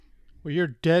Well, you're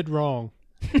dead wrong.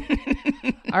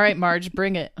 All right, Marge,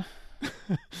 bring it.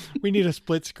 We need a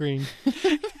split screen.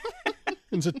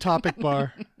 It's a topic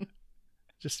bar.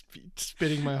 Just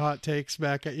spitting my hot takes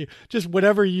back at you. Just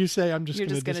whatever you say, I'm just going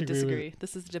to disagree with.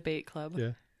 This is a debate club.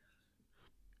 Yeah.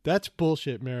 That's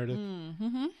bullshit, Meredith.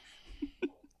 Mm-hmm.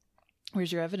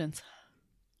 Where's your evidence?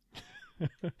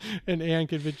 And Anne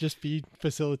could just be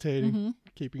facilitating,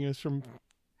 keeping us from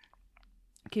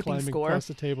climbing score across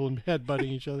the table and headbutting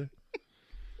each other.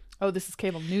 Oh, this is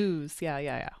cable news.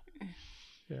 Yeah.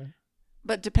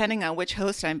 But depending on which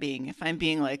host I'm being, if I'm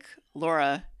being like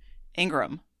Laura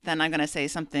Ingraham, then I'm going to say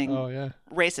something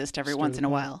racist every once in a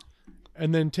while.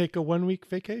 And then take a 1-week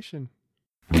vacation.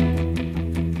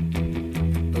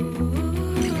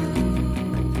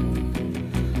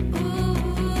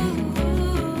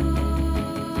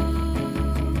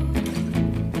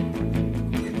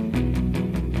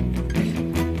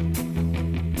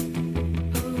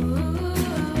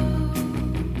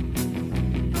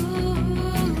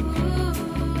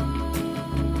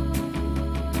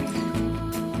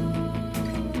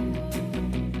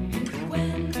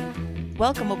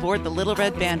 Welcome aboard the Little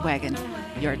Red Bandwagon,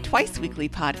 your twice-weekly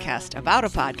podcast about a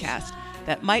podcast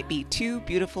that might be too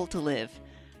beautiful to live.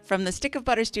 From the Stick of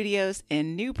Butter Studios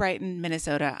in New Brighton,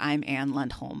 Minnesota, I'm Anne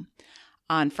Lundholm.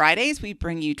 On Fridays, we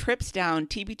bring you trips down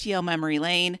TBTL memory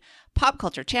lane, pop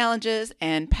culture challenges,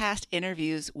 and past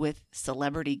interviews with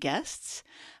celebrity guests.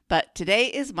 But today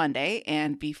is Monday,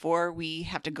 and before we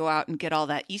have to go out and get all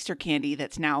that Easter candy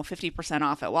that's now 50%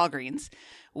 off at Walgreens,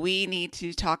 we need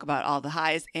to talk about all the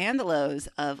highs and the lows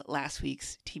of last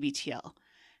week's TBTL.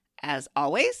 As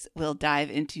always, we'll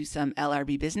dive into some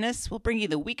LRB business, we'll bring you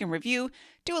the week in review,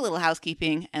 do a little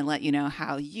housekeeping, and let you know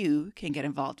how you can get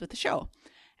involved with the show.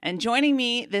 And joining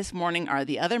me this morning are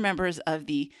the other members of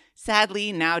the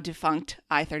sadly now defunct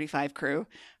I-35 crew.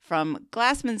 From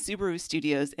Glassman Subaru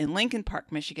Studios in Lincoln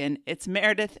Park, Michigan, it's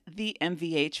Meredith, the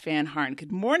MVH Van Harn.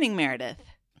 Good morning, Meredith.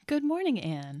 Good morning,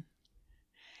 Anne.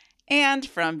 And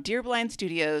from Deerblind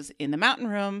Studios in the Mountain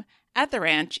Room at the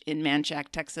ranch in Manchac,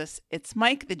 Texas, it's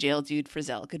Mike, the jail dude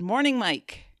Frizzell. Good morning,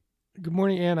 Mike. Good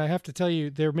morning, Anne. I have to tell you,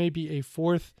 there may be a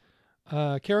fourth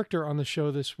character on the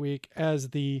show this week,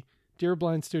 as the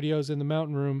Deerblind Studios in the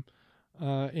Mountain Room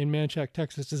in Manchac,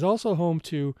 Texas is also home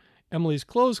to Emily's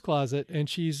Clothes Closet, and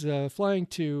she's flying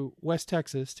to West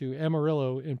Texas, to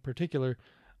Amarillo in particular,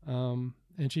 and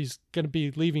she's going to be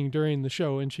leaving during the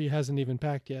show, and she hasn't even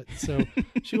packed yet, so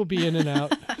she will be in and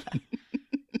out.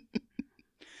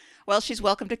 Well, she's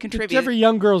welcome to contribute. It's every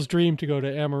young girl's dream to go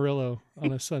to Amarillo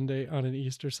on a Sunday, on an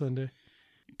Easter Sunday.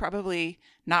 Probably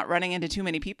not running into too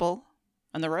many people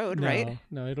on the road, right?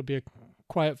 No, it'll be a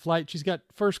quiet flight. She's got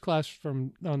first class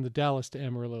on the Dallas to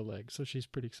Amarillo leg, so she's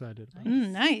pretty excited about it.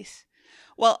 Nice.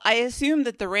 Well, I assume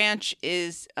that the ranch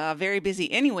is very busy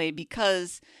anyway,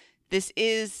 because this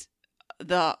is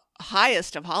the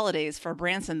highest of holidays for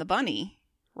Branson the Bunny,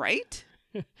 right?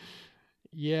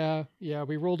 Yeah,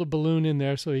 we rolled a balloon in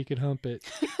there so he could hump it.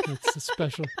 It's a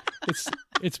special.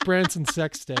 It's Branson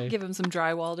Sex Day. Give him some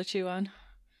drywall to chew on.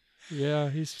 Yeah,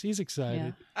 he's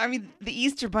excited. Yeah. I mean, the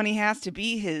Easter Bunny has to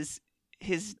be his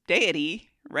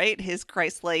deity, right? His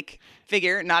Christ-like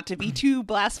figure, not to be too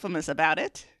blasphemous about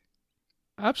it.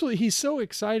 Absolutely. He's so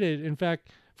excited. In fact,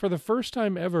 for the first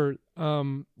time ever,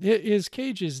 his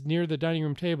cage is near the dining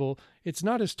room table. It's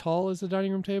not as tall as the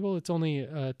dining room table. It's only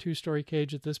a 2-story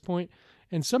cage at this point.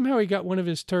 And somehow he got one of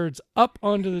his turds up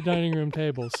onto the dining room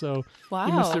table. So wow.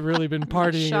 He must have really been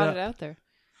partying Shot it it out there.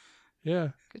 Yeah.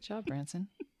 Good job, Branson.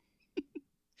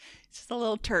 It's just a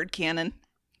little turd cannon.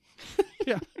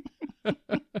 Yeah.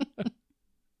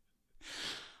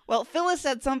 Well, Phyllis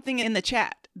said something in the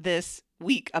chat this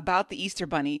week about the Easter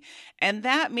Bunny, and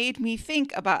that made me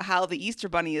think about how the Easter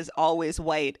Bunny is always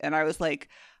white. And I was like,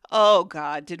 oh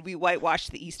God, did we whitewash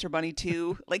the Easter Bunny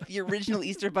too? Like, the original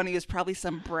Easter Bunny was probably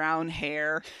some brown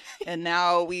hair, and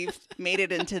now we've made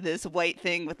it into this white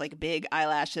thing with like big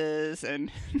eyelashes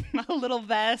and a little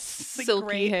vest. Like, silky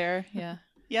great hair. Yeah.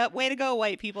 Yep. Way to go,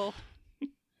 white people.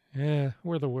 Yeah,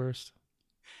 we're the worst.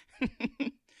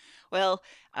 Well,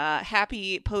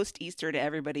 happy post-Easter to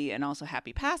everybody, and also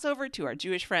happy Passover to our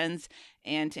Jewish friends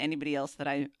and to anybody else that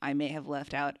I may have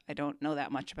left out. I don't know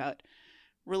that much about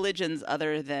religions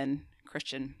other than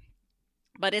Christian.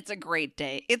 But it's a great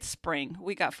day. It's spring.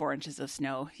 We got 4 inches of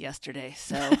snow yesterday,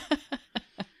 so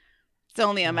it's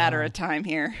only a matter of time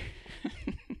here.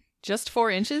 Just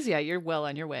 4 inches? Yeah, you're well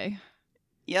on your way.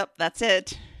 Yep, that's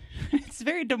it. It's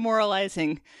very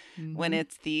demoralizing when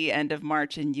it's the end of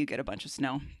March and you get a bunch of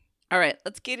snow. All right,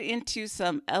 let's get into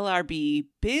some LRB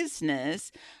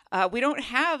business. We don't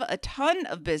have a ton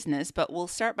of business, but we'll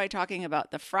start by talking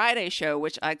about the Friday show,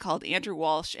 which I called Andrew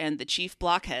Walsh and the Chief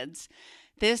Blockheads.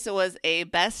 This was a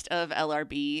best of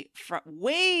LRB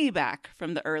way back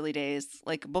from the early days,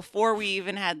 like before we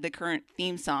even had the current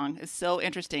theme song. It's so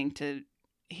interesting to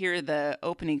hear the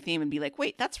opening theme and be like,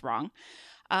 wait, that's wrong.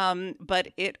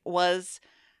 But it was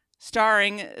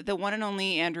starring the one and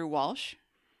only Andrew Walsh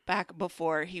back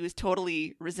before he was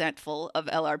totally resentful of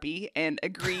LRB and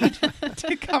agreed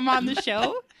to come on the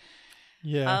show.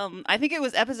 Yeah. I think it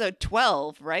was episode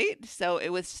 12, right? So it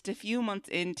was just a few months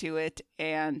into it.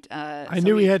 And I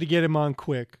knew we had to get him on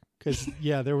quick because,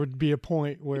 yeah, there would be a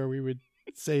point where we would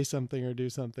say something or do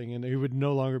something and it would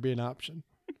no longer be an option.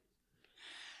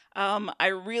 I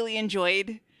really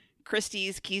enjoyed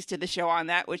Christie's keys to the show on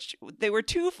that, which they were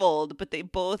twofold, but they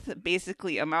both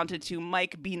basically amounted to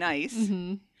Mike, be nice,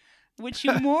 which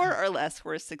you more or less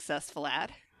were successful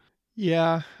at.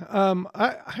 Yeah.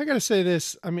 I got to say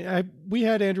this. I mean, we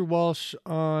had Andrew Walsh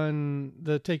on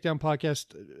the Takedown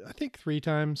podcast, I think 3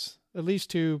 times, at least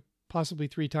 2, possibly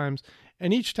 3 times.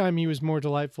 And each time he was more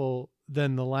delightful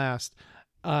than the last.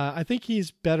 I think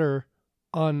he's better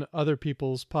on other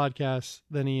people's podcasts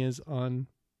than he is on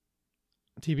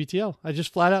TBTL. I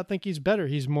just flat out think he's better.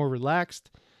 He's more relaxed.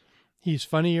 He's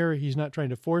funnier. He's not trying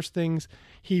to force things.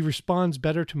 He responds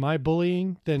better to my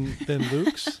bullying than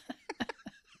Luke's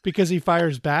because he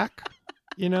fires back,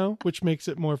 which makes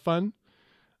it more fun.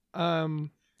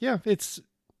 Yeah,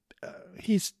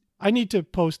 I need to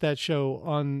post that show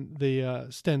on the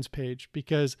Stens page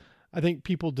because I think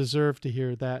people deserve to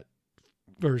hear that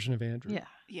version of Andrew.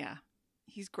 Yeah.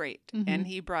 He's great. And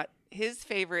he brought his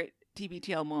favorite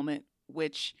TBTL moment,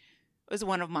 which was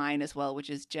one of mine as well, which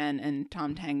is Jen and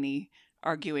Tom Tangney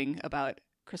arguing about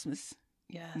Christmas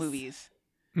movies.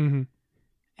 Mm-hmm.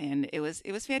 And it was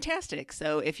fantastic.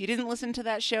 So if you didn't listen to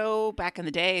that show back in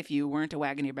the day, if you weren't a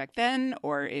Wagoneer back then,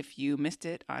 or if you missed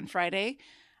it on Friday,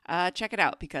 check it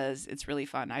out because it's really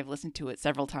fun. I've listened to it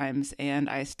several times and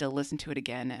I still listen to it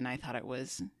again. And I thought it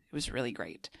was really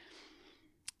great.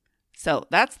 So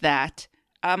that's that.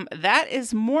 That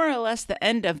is more or less the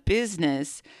end of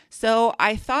business. So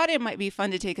I thought it might be fun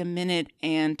to take a minute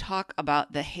and talk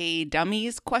about the Hey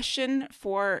Dummies question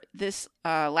for this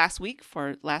last week,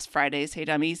 for last Friday's Hey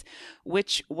Dummies,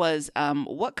 which was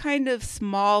what kind of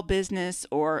small business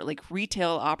or like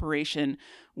retail operation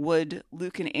would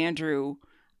Luke and Andrew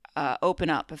open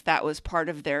up if that was part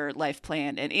of their life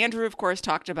plan? And Andrew, of course,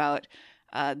 talked about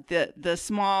the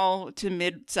small to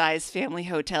mid-sized family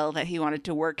hotel that he wanted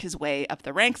to work his way up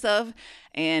the ranks of.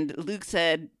 And Luke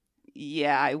said,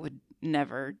 yeah, I would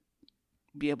never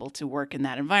be able to work in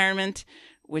that environment,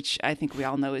 which I think we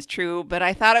all know is true. But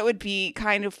I thought it would be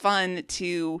kind of fun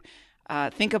to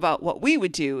think about what we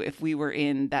would do if we were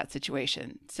in that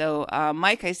situation. So,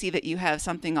 Mike, I see that you have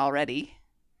something already.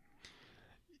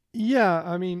 Yeah,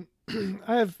 I mean,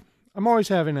 I'm always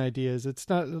having ideas. It's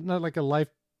not like a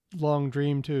lifelong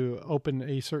dream to open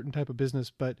a certain type of business,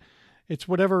 but it's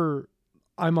whatever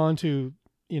I'm onto,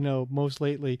 most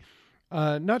lately.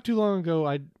 Not too long ago,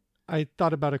 I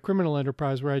thought about a criminal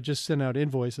enterprise where I just sent out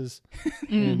invoices.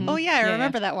 Mm-hmm. Oh yeah, I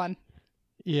remember that one.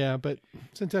 Yeah, but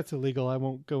since that's illegal, I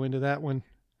won't go into that one.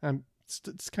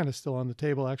 It's kind of still on the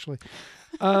table actually.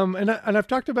 And I've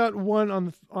talked about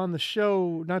one on the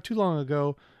show not too long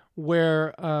ago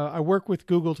where I work with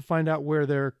Google to find out where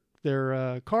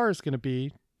their car is going to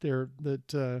be.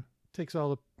 That takes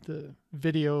all the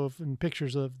video and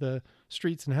pictures of the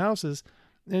streets and houses,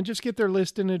 and just get their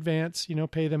list in advance.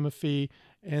 Pay them a fee,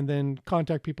 and then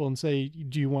contact people and say,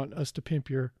 "Do you want us to pimp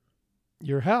your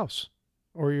house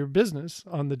or your business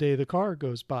on the day the car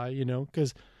goes by?"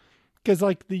 Because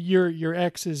like your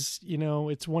ex is,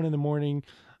 it's 1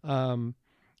 a.m.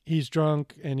 He's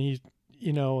drunk and he's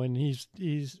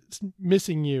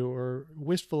missing you or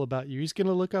wistful about you. He's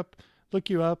gonna look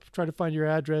you up, try to find your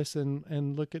address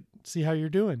and see how you're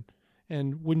doing.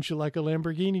 And wouldn't you like a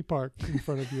Lamborghini parked in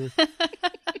front of your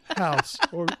house?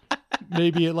 Or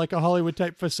maybe like a Hollywood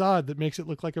type facade that makes it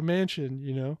look like a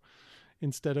mansion,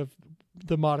 instead of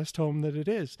the modest home that it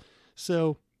is.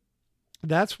 So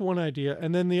that's one idea.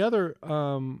 And then the other,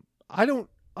 I don't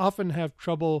often have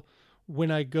trouble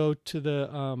when I go to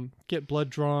the get blood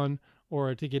drawn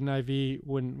or to get an IV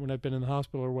when I've been in the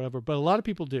hospital or whatever. But a lot of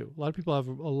people do. A lot of people have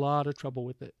a lot of trouble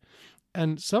with it.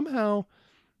 And somehow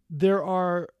there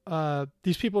are,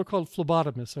 these people are called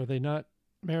phlebotomists, are they not,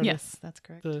 Meredith? Yes, that's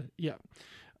correct.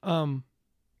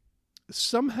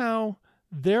 Somehow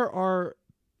there are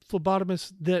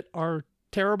phlebotomists that are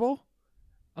terrible,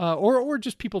 or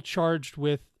just people charged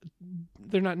with,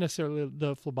 they're not necessarily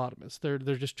the phlebotomists. They're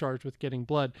just charged with getting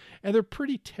blood. And they're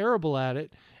pretty terrible at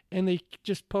it. and they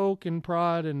just poke and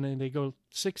prod, and then they go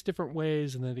 6 different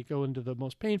ways, and then they go into the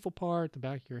most painful part, the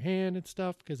back of your hand and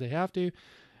stuff, because they have to.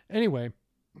 Anyway,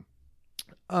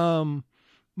 my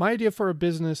idea for a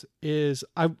business is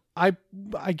I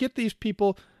get these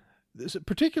people,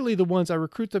 particularly the ones I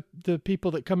recruit the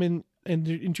people that come in and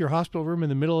into your hospital room in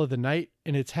the middle of the night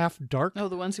and it's half dark. Oh,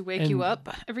 the ones who wake you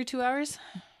up every 2 hours?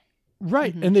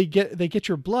 Right. Mm-hmm. And they get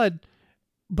your blood,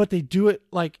 but they do it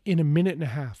like in a minute and a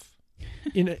half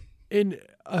in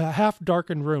a half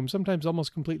darkened room, sometimes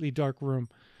almost completely dark room.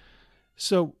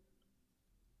 So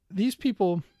these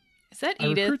people, is that I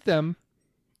Edith? recruit them.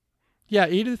 Yeah.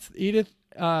 Edith,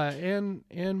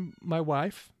 and my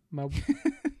wife,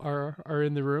 are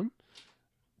in the room,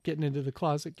 getting into the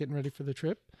closet, getting ready for the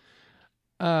trip.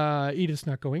 Edith's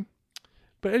not going.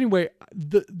 But anyway,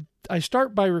 I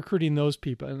start by recruiting those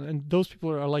people, and those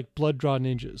people are like blood draw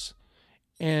ninjas.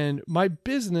 And my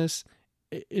business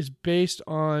is based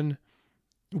on,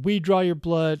 we draw your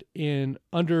blood in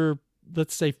under,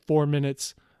 let's say, 4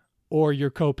 minutes, or your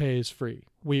copay is free.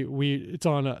 It's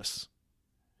on us.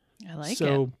 I like it.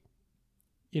 So,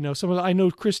 I know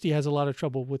Christy has a lot of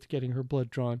trouble with getting her blood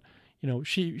drawn.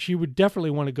 She would definitely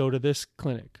want to go to this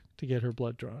clinic to get her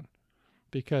blood drawn.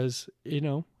 Because,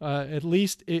 at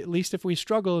least if we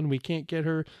struggle and we can't get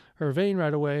her vein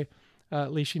right away,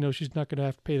 at least she's not going to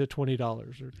have to pay the $20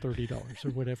 or $30 or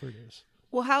whatever it is.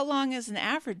 Well, how long is an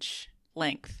average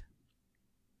length?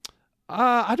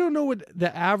 I don't know what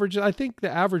the average. I think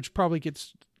the average probably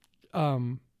gets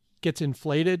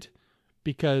inflated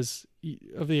because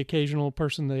of the occasional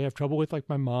person they have trouble with, like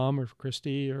my mom or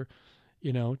Christy, or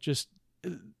just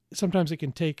sometimes it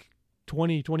can take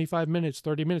 20, 25 minutes,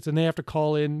 30 minutes, and they have to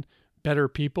call in better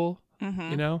people,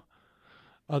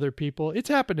 other people. It's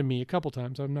happened to me a couple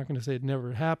times. I'm not going to say it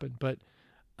never happened, but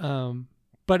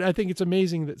I think it's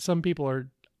amazing that some people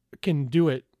can do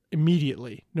it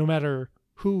immediately, no matter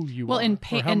who you are. And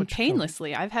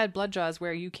painlessly. I've had blood draws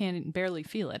where you can barely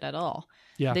feel it at all.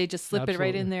 Yeah, they just slip it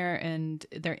right in there, and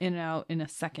they're in and out in a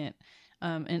second.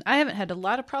 And I haven't had a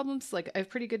lot of problems. Like, I have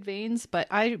pretty good veins, but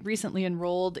I recently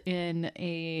enrolled in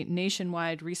a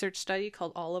nationwide research study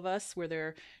called All of Us, where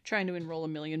they're trying to enroll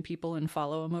 1 million people and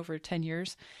follow them over 10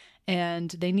 years. And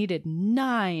they needed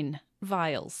 9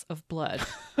 vials of blood.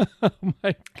 Oh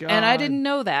my God. And I didn't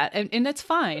know that. And it's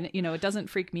fine. It doesn't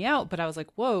freak me out, but I was like,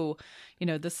 whoa,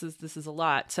 this is a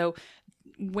lot. So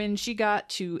when she got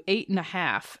to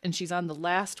 8.5 and she's on the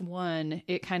last one,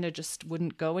 it kind of just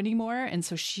wouldn't go anymore. And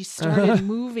so she started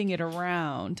moving it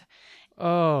around.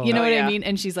 Oh, you know what I mean?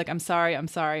 And she's like, I'm sorry. And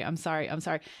I was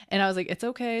like, it's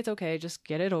okay. Just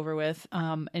get it over with.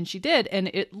 And she did. And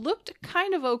it looked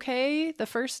kind of okay the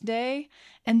first day.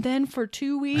 And then for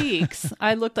 2 weeks,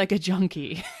 I looked like a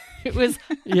junkie. It was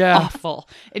awful.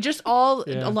 It just all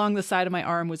along the side of my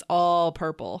arm was all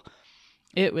purple.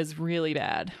 It was really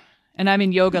bad. And I'm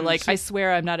in yoga. Like, I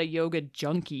swear I'm not a yoga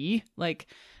junkie. Like,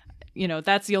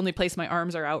 that's the only place my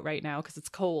arms are out right now because it's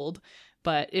cold.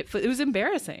 But it was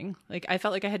embarrassing. Like, I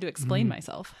felt like I had to explain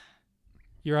myself.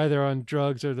 You're either on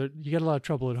drugs or you get a lot of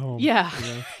trouble at home. Yeah.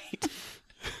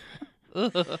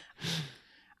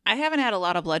 I haven't had a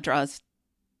lot of blood draws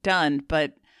done,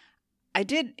 but I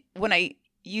did, when I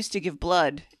used to give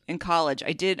blood in college,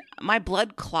 my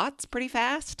blood clots pretty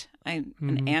fast. I'm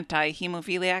an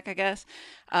anti-hemophiliac, I guess.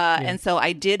 And so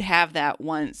I did have that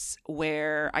once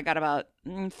where I got about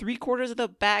 3/4 of the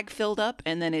bag filled up,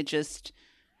 and then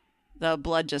the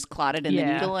blood just clotted in the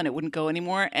needle and it wouldn't go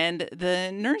anymore. And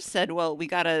the nurse said, well, we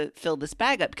got to fill this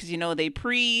bag up because, they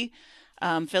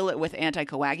fill it with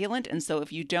anticoagulant. And so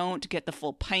if you don't get the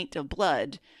full pint of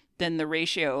blood, then the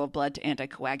ratio of blood to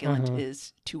anticoagulant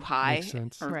is too high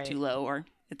or too low, or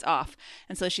it's off.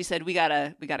 And so she said, we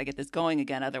gotta get this going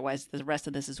again. Otherwise the rest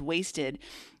of this is wasted.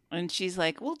 And she's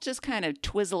like, we'll just kind of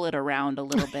twizzle it around a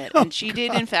little bit. And she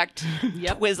did, in fact,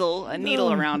 twizzle a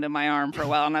needle around in my arm for a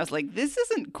while. And I was like, this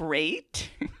isn't great.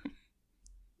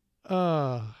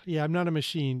 Yeah, I'm not a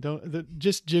machine.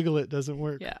 Just jiggle it doesn't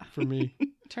work for me.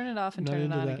 Turn it off and turn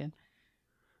it on again.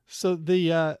 So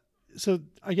so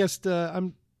I guess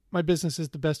my business is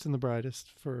the best and the brightest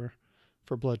for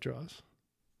blood draws.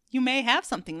 You may have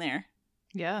something there.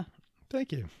 Yeah.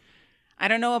 Thank you. I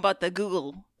don't know about the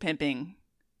Google pimping,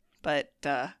 but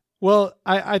well,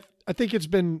 I think it's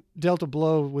been dealt a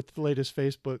blow with the latest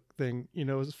Facebook thing,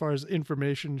 as far as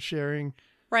information sharing.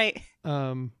 Right.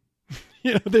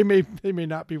 They may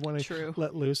not be wanting to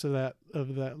let loose of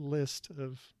that list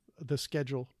of the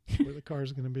schedule where the car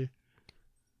is going to be.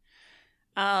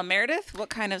 Meredith, what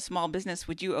kind of small business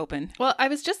would you open? Well, I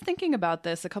was just thinking about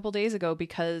this a couple days ago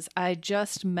because I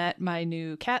just met my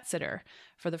new cat sitter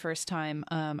for the first time.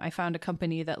 I found a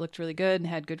company that looked really good and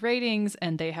had good ratings,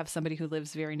 and they have somebody who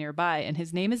lives very nearby. And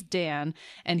his name is Dan,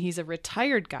 and he's a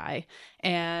retired guy,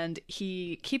 and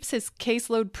he keeps his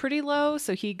caseload pretty low.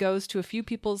 So he goes to a few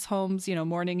people's homes,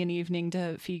 morning and evening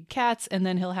to feed cats, and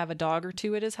then he'll have a dog or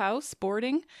two at his house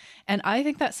boarding. And I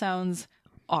think that sounds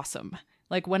awesome.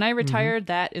 Like when I retired,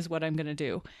 that is what I'm going to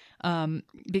do.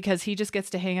 Because he just gets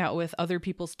to hang out with other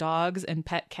people's dogs and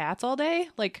pet cats all day.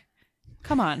 Like,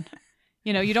 come on.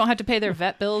 You don't have to pay their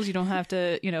vet bills. You don't have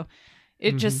to,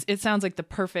 it sounds like the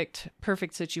perfect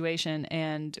situation.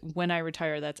 And when I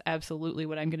retire, that's absolutely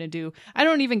what I'm going to do. I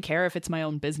don't even care if it's my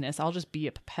own business. I'll just be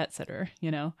a pet sitter,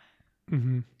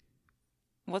 Mm-hmm.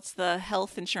 What's the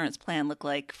health insurance plan look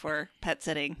like for pet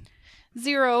sitting?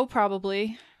 0,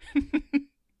 probably.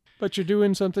 But you're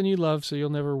doing something you love, so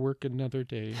you'll never work another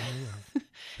day.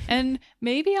 And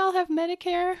maybe I'll have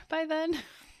Medicare by then,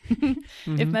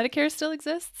 if Medicare still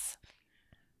exists.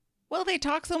 Well, they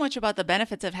talk so much about the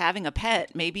benefits of having a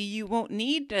pet. Maybe you won't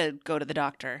need to go to the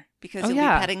doctor because you'll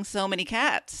be petting so many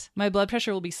cats. My blood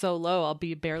pressure will be so low, I'll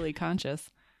be barely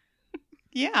conscious.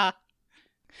 Yeah.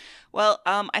 Well,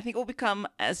 I think it will become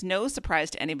as no surprise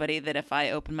to anybody that if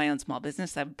I open my own small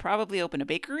business, I would probably open a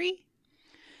bakery.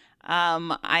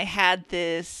 I had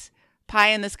this pie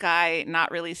in the sky,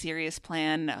 not really serious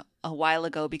plan a while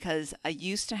ago because I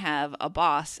used to have a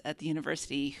boss at the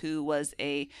university who was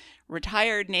a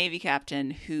retired Navy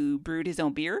captain who brewed his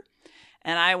own beer.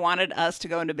 And I wanted us to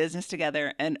go into business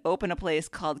together and open a place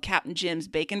called Captain Jim's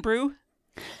Bacon Brew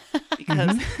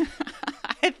because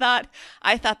I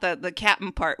thought that the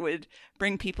captain part would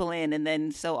bring people in. And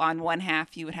then so on one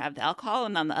half you would have the alcohol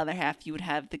and on the other half you would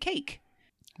have the cake.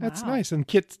 That's nice. And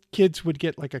kids would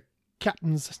get like a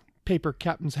paper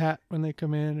captain's hat when they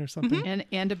come in or something.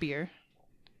 And a beer.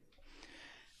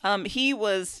 He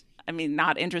was,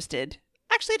 not interested.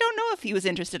 Actually, I don't know if he was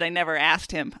interested. I never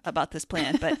asked him about this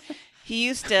plan, but he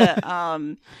used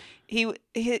to, he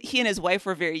and his wife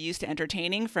were very used to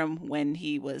entertaining from when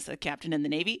he was a captain in the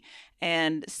Navy.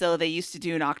 And so they used to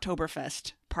do an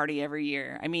Oktoberfest party every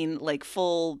year. Like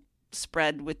full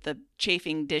spread with the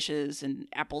chafing dishes and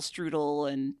apple strudel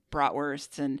and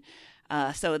bratwursts. And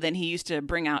so then he used to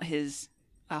bring out his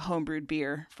homebrewed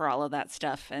beer for all of that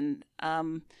stuff. And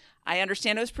I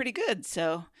understand it was pretty good.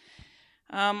 So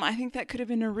I think that could have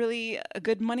been a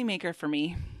good moneymaker for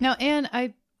me.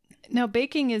 Now,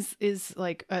 baking is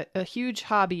like a huge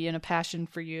hobby and a passion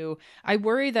for you. I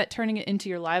worry that turning it into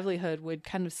your livelihood would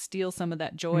kind of steal some of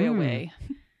that joy away.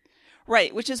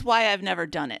 Right, which is why I've never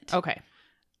done it. Okay.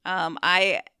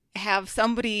 I have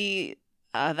somebody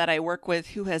that I work with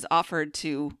who has offered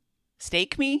to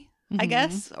stake me, I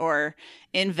guess, or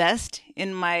invest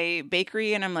in my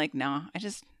bakery. And I'm like, no, I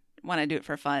just want to do it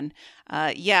for fun.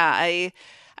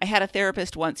 I had a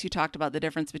therapist once who talked about the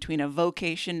difference between a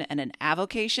vocation and an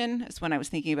avocation. It's when I was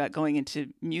thinking about going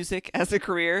into music as a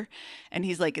career. And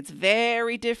he's like, it's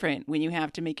very different when you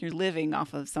have to make your living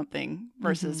off of something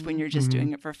versus when you're just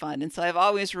doing it for fun. And so I've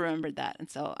always remembered that.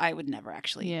 And so I would never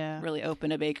actually really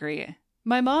open a bakery.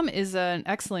 My mom is an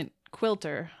excellent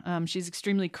quilter. She's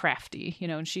extremely crafty,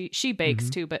 and she bakes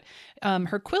too, but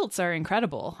her quilts are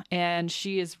incredible, and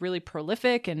she is really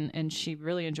prolific, and she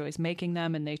really enjoys making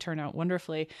them, and they turn out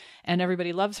wonderfully, and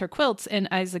everybody loves her quilts. And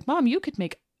I was like, Mom, you could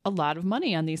make a lot of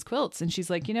money on these quilts. And she's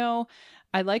like,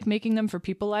 I like making them for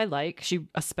people I like. She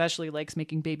especially likes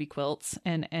making baby quilts,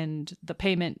 and the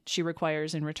payment she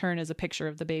requires in return is a picture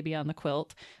of the baby on the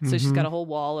quilt. So she's got a whole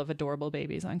wall of adorable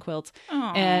babies on quilts.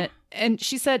 Aww. And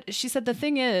she said the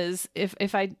thing is,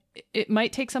 it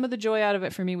might take some of the joy out of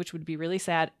it for me, which would be really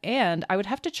sad, and I would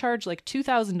have to charge like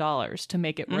 $2,000 to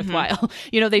make it worthwhile.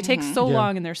 They take so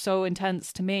long and they're so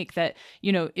intense to make that,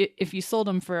 if you sold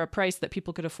them for a price that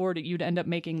people could afford it, you'd end up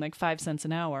making like 5 cents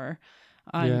an hour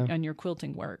on your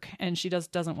quilting work. And she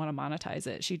doesn't want to monetize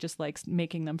it. She just likes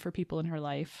making them for people in her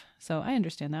life. So I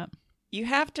understand that. You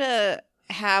have to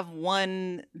have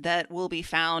one that will be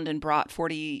found and brought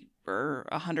 40 or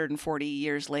 140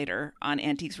 years later on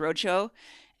Antiques Roadshow.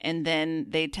 And then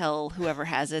they tell whoever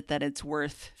has it that it's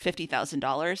worth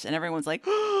 $50,000. And everyone's like,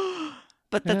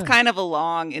 but that's kind of a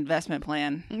long investment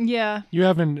plan. Yeah. You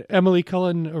have an Emily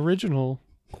Cullen original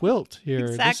quilt here.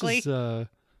 Exactly.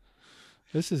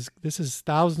 This is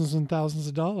thousands and thousands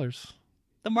of dollars.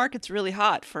 The market's really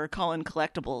hot for Cullen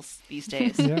collectibles these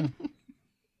days. Yeah.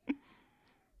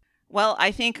 Well,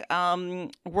 I think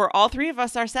we're all three of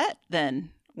us are set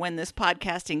then when this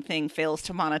podcasting thing fails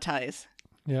to monetize.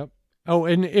 Yep. Oh,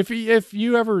 and if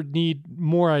you ever need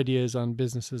more ideas on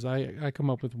businesses, I come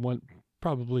up with one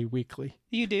probably weekly.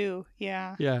 You do,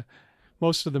 yeah. Yeah,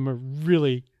 most of them are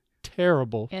really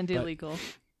terrible And but illegal.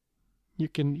 You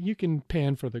can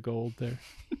pan for the gold there.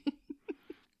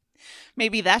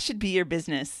 Maybe that should be your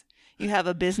business. You have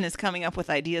a business coming up with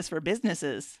ideas for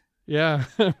businesses. Yeah,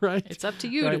 right. It's up to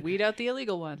you to Right. weed out the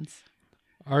illegal ones.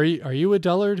 Are you a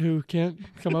dullard who can't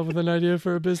come up with an idea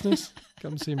for a business?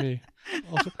 Come see me.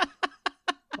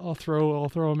 I'll throw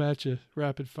them at you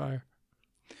rapid fire.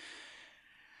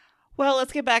 Well,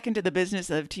 let's get back into the business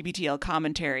of TBTL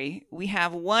commentary. We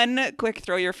have one quick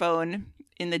throw your phone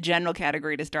in the general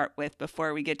category to start with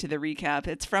before we get to the recap.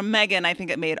 It's from Megan. I think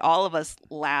it made all of us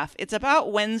laugh. It's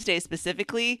about Wednesday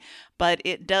specifically, but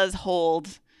it does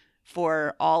hold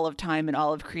for all of time and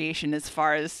all of creation as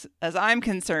far as I'm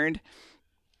concerned.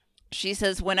 She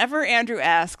says, whenever Andrew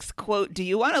asks, quote, do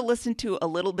you want to listen to a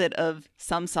little bit of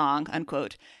some song,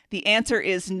 unquote, the answer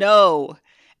is no.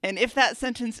 And if that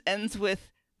sentence ends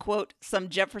with, quote, some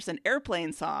Jefferson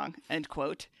Airplane song, end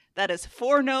quote, that is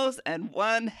 4 no's and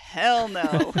 1 hell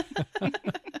no.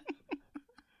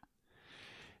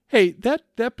 Hey,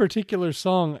 that particular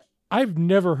song, I've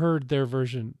never heard their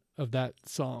version of that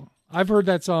song. I've heard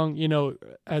that song,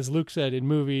 as Luke said, in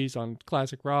movies, on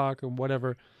classic rock or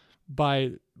whatever,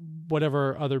 by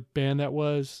whatever other band that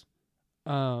was.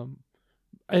 And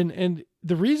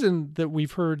the reason that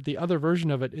we've heard the other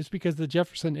version of it is because the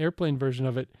Jefferson Airplane version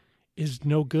of it is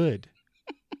no good.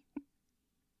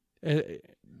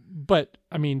 But,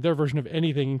 I mean, their version of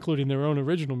anything, including their own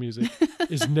original music,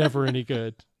 is never any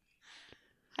good.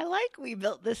 I like We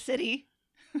Built This City.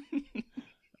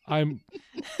 I'm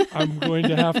going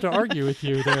to have to argue with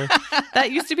you there.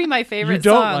 That used to be my favorite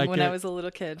don't song like when it. I was a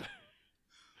little kid.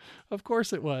 Of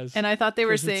course it was. And I thought they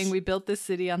were 'Cause saying it's- we built this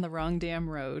city on the wrong damn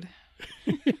road.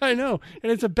 I know.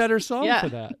 And it's a better song Yeah. for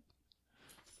that.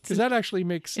 Because that actually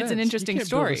makes sense. It's an interesting you can't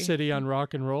story. Build a city on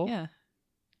rock and roll. Yeah.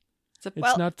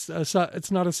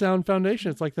 It's not a sound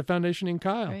foundation. It's like the foundation in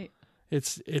Kyle. Right.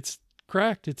 It's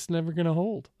cracked. It's never going to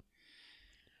hold.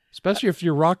 Especially if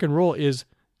your rock and roll is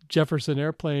Jefferson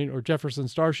Airplane or Jefferson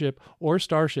Starship or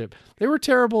Starship. They were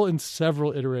terrible in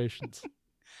several iterations.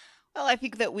 Well, I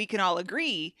think that we can all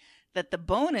agree that the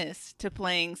bonus to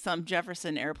playing some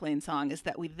Jefferson Airplane song is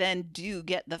that we then do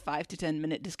get the 5 to 10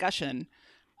 minute discussion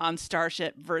on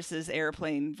Starship versus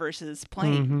Airplane versus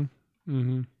Plane. Mm-hmm.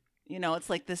 Mm-hmm. It's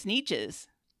like the Sneetches.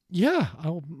 Yeah.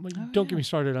 Don't get me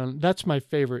started on. That's my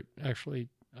favorite, actually.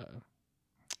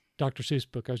 Dr. Seuss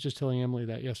book. I was just telling Emily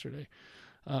that yesterday.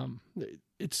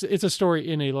 It's a story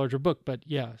in a larger book, but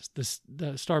yeah,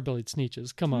 the Star-Bellied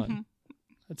Sneetches. Come on, Mm-hmm.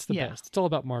 that's the best. It's all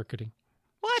about marketing.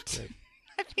 What?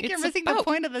 I think you're It's missing the about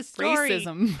point of the story.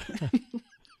 Racism.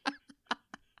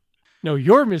 No,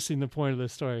 you're missing the point of the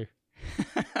story.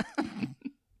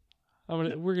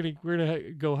 We're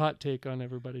gonna go hot take on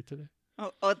everybody today.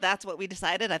 Oh, that's what we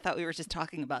decided? I thought we were just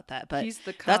talking about that, but He's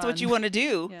the that's what con. you want to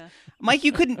do. Yeah. Mike,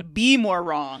 you couldn't be more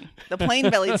wrong. The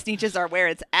plain-bellied Sneetches are where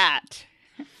it's at.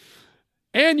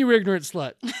 And you ignorant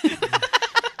slut.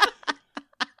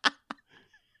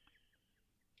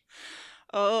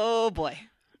 Oh, boy.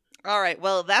 All right.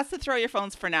 Well, that's the Throw Your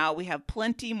Phones for now. We have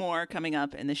plenty more coming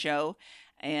up in the show.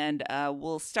 And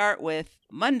we'll start with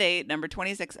Monday, number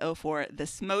 2604, the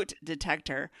Smote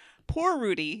Detector. Poor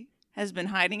Rudy has been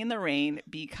hiding in the rain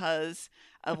because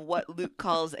of what Luke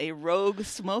calls a rogue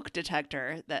smoke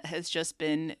detector that has just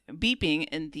been beeping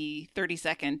in the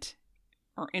 30-second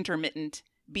or intermittent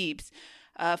beeps.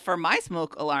 For my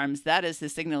smoke alarms, that is the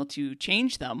signal to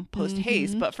change them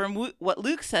post-haste. But from what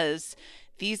Luke says,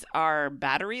 these are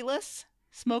batteryless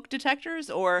smoke detectors,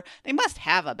 or they must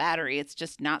have a battery. It's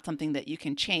just not something that you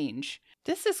can change.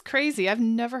 This is crazy. I've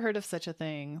never heard of such a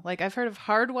thing. Like, I've heard of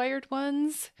hardwired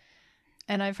ones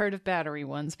and I've heard of battery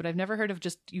ones, but I've never heard of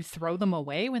just you throw them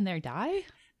away when they die.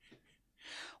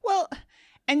 Well,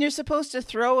 and you're supposed to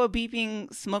throw a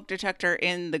beeping smoke detector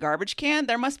in the garbage can.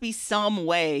 There must be some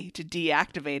way to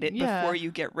deactivate it before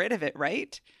you get rid of it,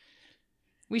 right?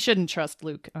 We shouldn't trust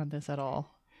Luke on this at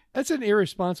all. That's an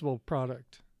irresponsible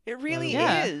product. It really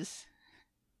Yeah. is.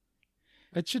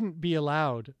 That shouldn't be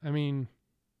allowed. I mean,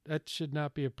 that should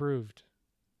not be approved.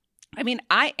 I mean,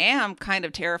 I am kind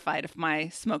of terrified of my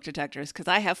smoke detectors because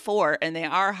I have 4 and they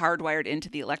are hardwired into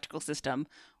the electrical system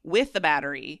with the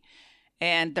battery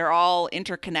and they're all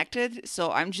interconnected.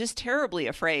 So I'm just terribly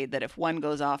afraid that if one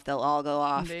goes off, they'll all go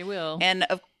off. They will. And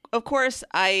of course,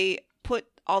 I put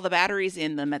all the batteries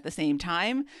in them at the same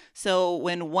time. So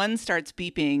when one starts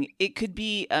beeping, it could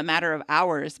be a matter of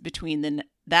hours between the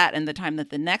that and the time that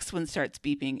the next one starts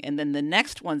beeping, and then the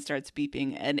next one starts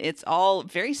beeping, and it's all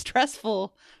very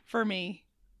stressful for me.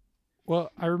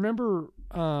 Well, I remember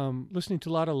listening to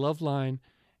a lot of Loveline,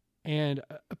 and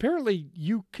apparently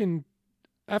you can,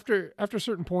 after a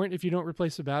certain point, if you don't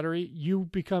replace the battery, you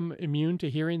become immune to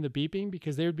hearing the beeping,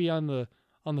 because they would be on the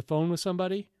phone with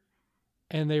somebody,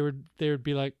 and they would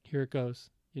be like, "Here it goes,"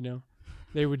 you know.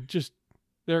 They would just,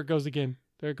 "There it goes again,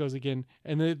 there it goes again,"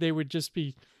 and they would just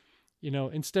be, you know,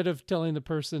 instead of telling the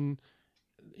person,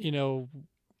 you know,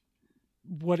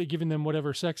 giving them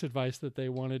whatever sex advice that they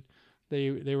wanted,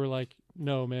 they were like,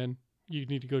 "No, man, you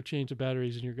need to go change the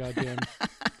batteries in your goddamn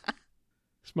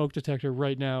smoke detector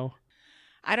right now."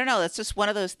 I don't know. That's just one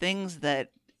of those things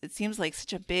that it seems like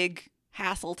such a big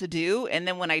hassle to do. And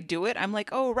then when I do it, I'm like,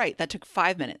 oh, right, that took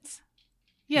 5 minutes.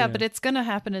 Yeah, Yeah. but it's going to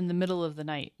happen in the middle of the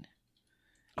night.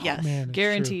 Yes. Oh, man, that's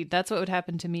Guaranteed. That's what would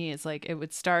happen to me. It's like it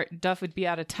would start, Duff would be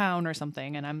out of town or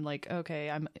something, and I'm like,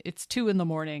 okay, it's 2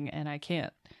 a.m. and I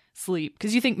can't sleep.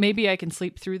 Because you think maybe I can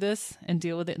sleep through this and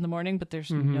deal with it in the morning, but there's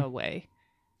no way.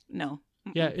 No.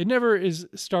 true. Yeah, it never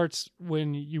starts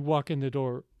when you walk in the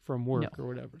door from work or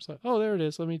whatever. So, oh, there it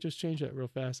is. Let me just change that real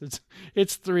fast.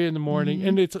 It's 3 a.m.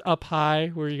 and it's up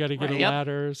high where you got to get Right. a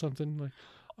ladder or something. Like,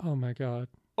 oh my God.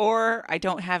 Or I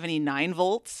don't have any 9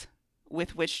 volts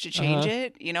with which to change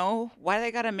it. You know, why do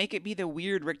they got to make it be the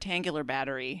weird rectangular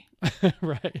battery?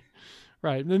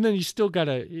 Right. And then you still got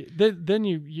to, then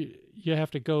you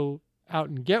have to go out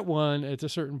and get one at a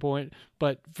certain point.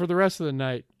 But for the rest of the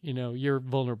night, you know, you're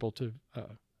vulnerable to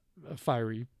a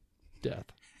fiery death.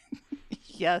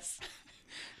 Yes.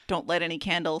 Don't light any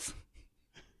candles.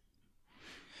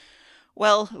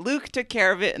 Well, Luke took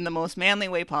care of it in the most manly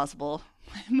way possible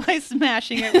by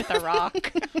smashing it with a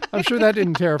rock. I'm sure that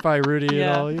didn't terrify Rudy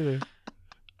Yeah. at all either.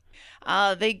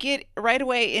 They get right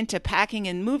away into packing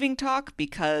and moving talk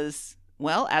because,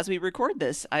 well, as we record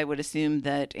this, I would assume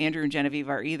that Andrew and Genevieve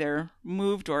are either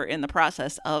moved or in the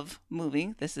process of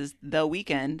moving. This is the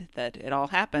weekend that it all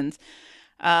happens.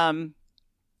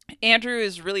 Andrew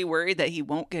is really worried that he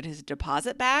won't get his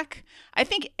deposit back. I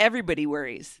think everybody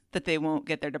worries that they won't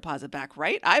get their deposit back,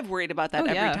 right? I've worried about that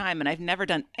every time, and I've never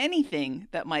done anything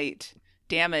that might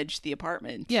damage the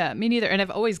apartment. Yeah, me neither. And I've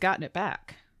always gotten it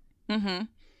back. Mm-hmm.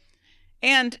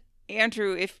 And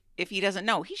Andrew, if he doesn't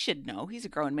know, he should know. He's a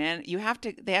grown man.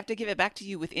 They have to give it back to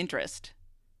you with interest.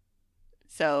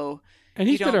 So, and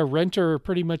he's been a renter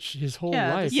pretty much his whole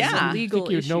life. Yeah, I legal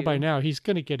think you'd know issue. by now. He's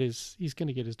gonna get his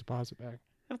deposit back.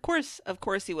 Of course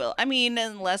he will. I mean,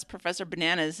 unless Professor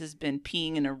Bananas has been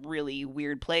peeing in a really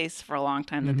weird place for a long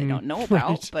time that they don't know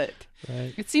about. But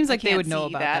it seems like they can't would know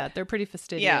see about that. They're pretty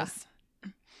fastidious. Yeah.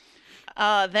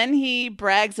 Then he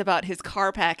brags about his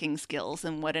car packing skills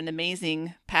and what an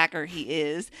amazing packer he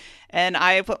is. And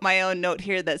I put my own note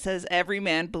here that says every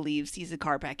man believes he's a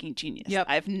car packing genius. Yep.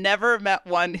 I've never met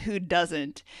one who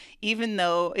doesn't, even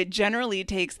though it generally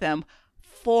takes them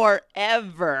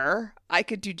forever. I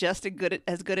could do just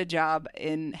as good a job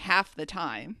in half the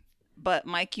time. But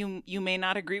Mike, you may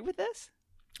not agree with this?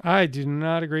 I do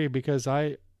not agree because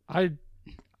I'm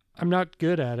not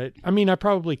good at it. I mean, I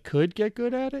probably could get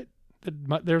good at it.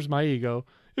 There's my ego.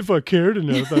 If I cared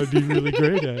enough, I'd be really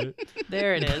great at it.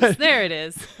 There it is. There it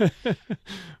is.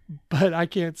 But I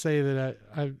can't say that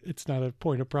it's not a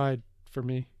point of pride for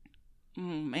me.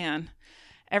 Man.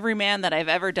 Every man that I've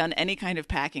ever done any kind of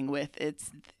packing with,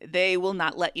 they will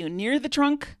not let you near the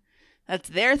trunk. That's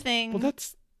their thing. Well,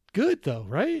 that's good though,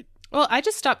 right? Well, I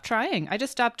just stopped trying. I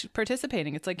just stopped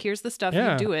participating. It's like, here's the stuff,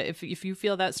 Yeah. you do it. If you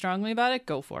feel that strongly about it,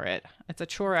 go for it. It's a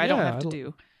chore I don't have to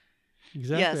do.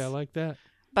 Exactly. Yes. I like that.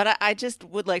 But I just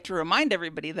would like to remind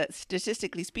everybody that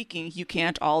statistically speaking, you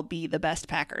can't all be the best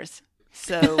packers.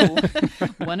 So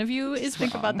One of you is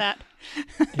think wrong. about that.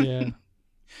 Yeah.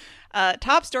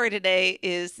 Top story today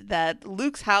is that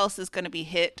Luke's house is going to be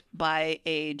hit by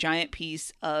a giant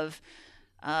piece of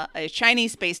a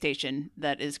Chinese space station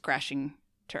that is crashing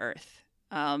to Earth.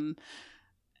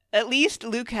 At least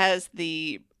Luke has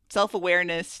the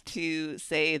self-awareness to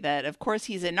say that, of course,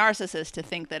 he's a narcissist to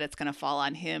think that it's going to fall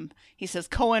on him. He says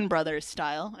Coen Brothers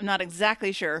style. I'm not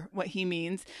exactly sure what he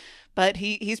means, but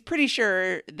he's pretty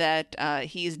sure that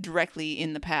he's directly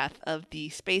in the path of the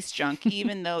space junk,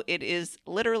 even though it is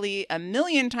literally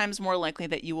 1,000,000 times more likely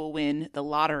that you will win the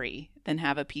lottery than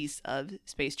have a piece of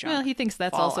space junk. Well, he thinks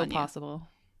that's fall also on you. possible.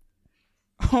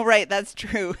 Oh, right. That's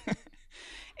true.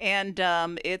 And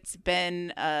it's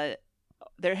been...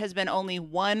 there has been only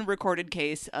one recorded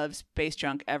case of space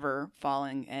junk ever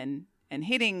falling and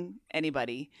hitting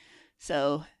anybody.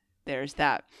 So there's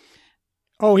that.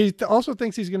 Oh, he also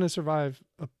thinks he's going to survive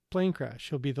a plane crash.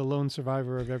 He'll be the lone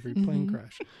survivor of every plane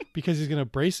crash because he's going to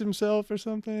brace himself or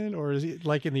something. Or is he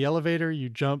like in the elevator, you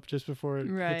jump just before it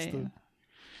hits the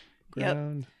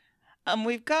ground?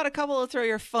 We've got a couple of throw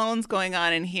your phones going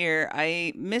on in here.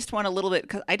 I missed one a little bit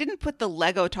because I didn't put the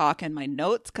Lego talk in my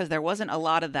notes because there wasn't a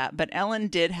lot of that. But Ellen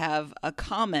did have a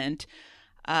comment.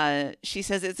 She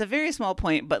says, it's a very small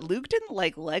point, but Luke didn't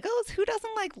like Legos? Who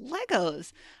doesn't like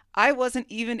Legos? I wasn't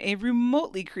even a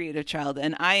remotely creative child,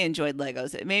 and I enjoyed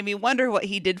Legos. It made me wonder what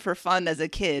he did for fun as a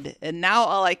kid. And now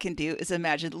all I can do is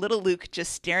imagine little Luke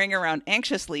just staring around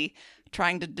anxiously,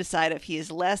 trying to decide if he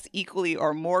is less, equally,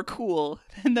 or more cool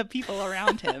than the people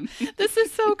around him. This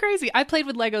is so crazy. I played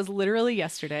with Legos literally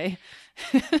yesterday.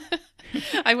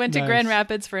 I went to Grand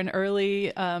Rapids for an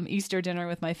early Easter dinner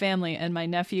with my family, and my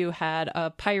nephew had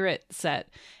a pirate set.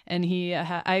 And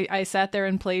I sat there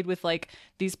and played with like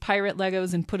these pirate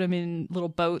Legos and put them in little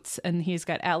boats. And he's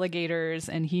got alligators,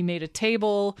 and he made a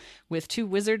table with 2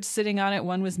 wizards sitting on it.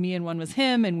 One was me and one was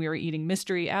him. And we were eating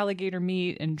mystery alligator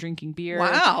meat and drinking beer.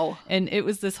 Wow. And it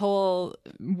was this whole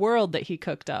world that he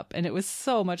cooked up. And it was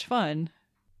so much fun.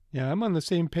 Yeah, I'm on the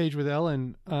same page with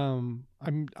Ellen.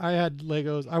 I had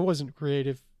Legos. I wasn't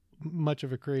much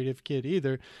of a creative kid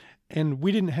either. And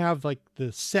we didn't have like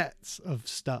the sets of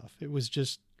stuff. It was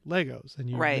just Legos, and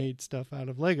you made stuff out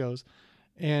of Legos.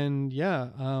 And yeah,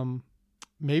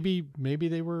 maybe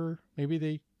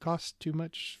they cost too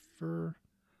much for.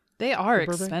 They are the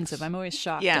Burbanks. expensive. I'm always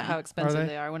shocked at how expensive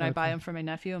they are. When I buy them for my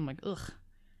nephew, I'm like, ugh.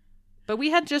 But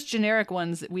we had just generic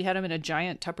ones. We had them in a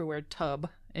giant Tupperware tub,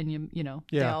 and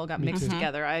they all got mixed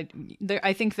together.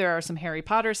 I think there are some Harry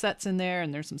Potter sets in there,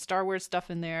 and there's some Star Wars stuff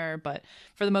in there, but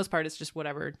for the most part, it's just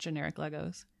whatever generic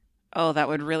Legos. Oh, that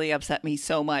would really upset me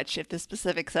so much if the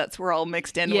specific sets were all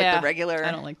mixed in with the regular.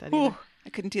 I don't like that either. I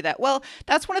couldn't do that. Well,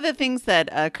 that's one of the things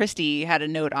that Christy had a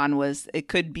note on was it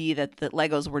could be that the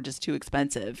Legos were just too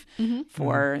expensive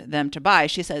for them to buy.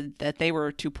 She said that they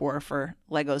were too poor for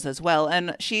Legos as well.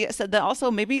 And she said that also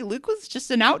maybe Luke was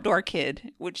just an outdoor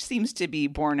kid, which seems to be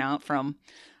borne out from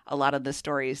a lot of the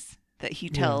stories that he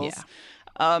tells. Yeah.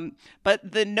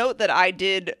 But the note that I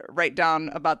did write down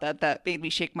about that made me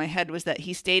shake my head was that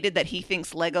he stated that he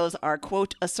thinks Legos are,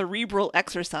 quote, a cerebral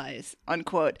exercise,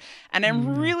 unquote. And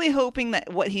I'm really hoping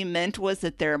that what he meant was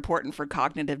that they're important for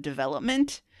cognitive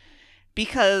development.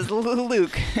 Because,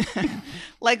 Luke,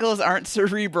 Legos aren't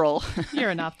cerebral. You're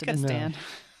an optimist, Dan.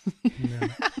 No.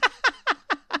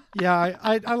 Yeah,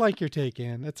 I like your take,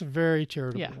 Ann. That's a very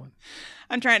charitable one.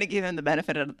 I'm trying to give him the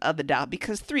benefit of the doubt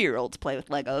because 3-year-olds play with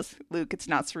Legos. Luke, it's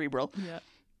not cerebral.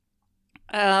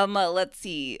 Yeah. Let's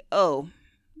see. Oh,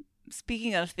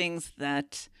 speaking of things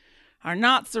that are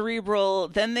not cerebral,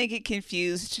 then they get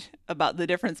confused about the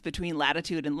difference between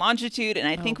latitude and longitude, and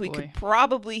I think we could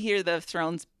probably hear the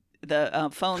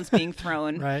phones being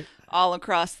thrown all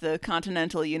across the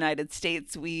continental United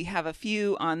States. We have a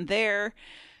few on there.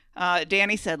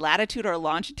 Danny said latitude or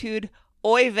longitude.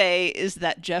 Oy vey, is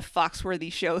that Jeff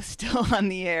Foxworthy show still on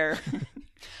the air?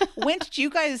 When did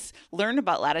you guys learn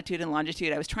about latitude and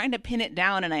longitude? I was trying to pin it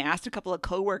down, and I asked a couple of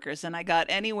coworkers, and I got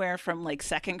anywhere from like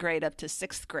 2nd grade up to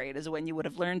 6th grade is when you would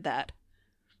have learned that.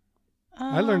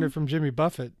 I learned it from Jimmy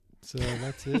Buffett, so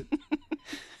that's it.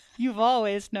 You've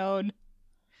always known.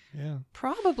 Yeah.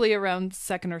 Probably around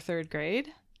 2nd or 3rd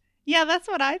grade. Yeah, that's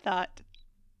what I thought.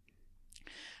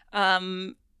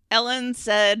 Ellen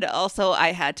said also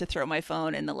I had to throw my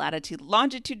phone in the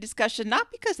latitude-longitude discussion, not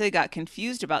because they got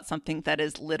confused about something that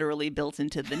is literally built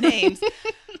into the names,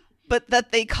 but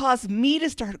that they caused me to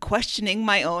start questioning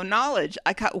my own knowledge.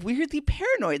 I got weirdly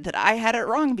paranoid that I had it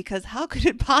wrong because how could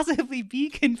it possibly be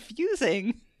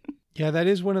confusing? Yeah, that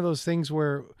is one of those things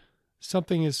where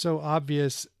something is so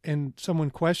obvious and someone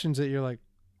questions it, you're like,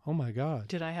 oh my God.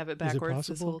 Did I have it backwards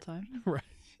this whole time? Right.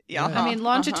 Yeah. I mean,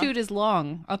 longitude is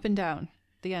long, up and down.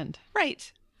 The end.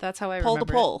 Right. That's how I pole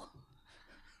remember to pole.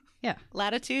 Yeah.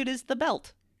 Latitude is the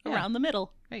belt around the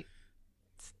middle. Right.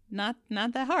 It's not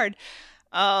that hard.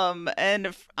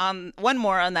 And on one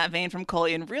more on that vein from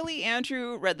Colleen, really,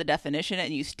 Andrew read the definition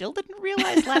and you still didn't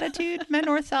realize latitude meant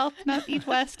north, south, not east,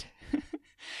 west.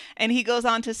 And he goes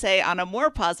on to say, on a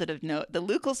more positive note, the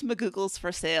Lookles Magoogles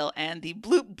for Sale and the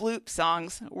Bloop Bloop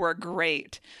songs were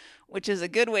great. Which is a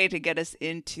good way to get us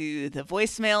into the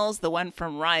voicemails. The one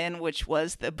from Ryan, which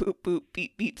was the boop, boop,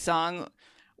 beep, beep song,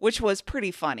 which was pretty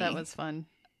funny. That was fun.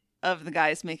 Of the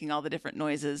guys making all the different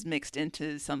noises mixed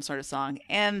into some sort of song.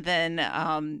 And then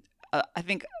I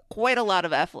think quite a lot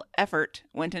of effort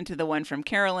went into the one from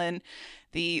Carolyn,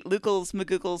 the Lookles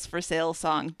Magoogles for Sale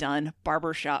song done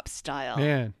barbershop style.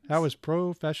 Man, that was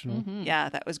professional. Yeah,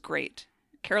 that was great.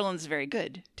 Carolyn's very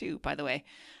good too, by the way.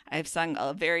 I've sung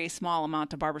a very small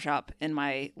amount of barbershop in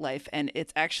my life, and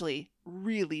it's actually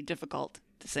really difficult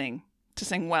to sing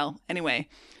well. Anyway.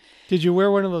 Did you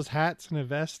wear one of those hats and a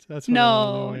vest? That's what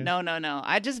I No.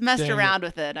 I just messed around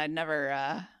with it. I'd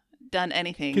never done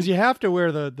anything. Because you have to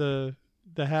wear the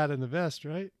hat and the vest,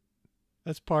 right?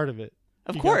 That's part of it.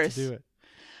 Of you course. Got to do it.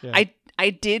 Yeah. I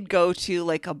did go to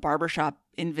like a barbershop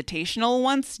invitational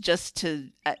once just to,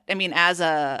 I mean, as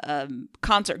a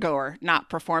concert goer, not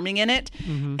performing in it.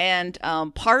 Mm-hmm. And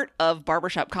part of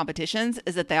barbershop competitions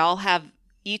is that they all have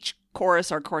each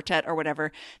chorus or quartet or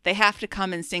whatever, they have to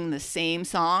come and sing the same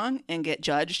song and get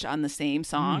judged on the same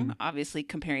song, obviously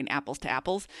comparing apples to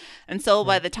apples. And so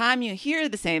by the time you hear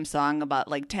the same song about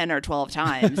like 10 or 12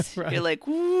 times, right. You're like,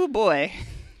 ooh, boy.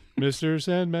 Mr.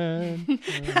 Sandman.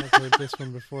 I've heard this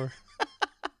one before.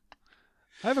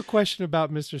 I have a question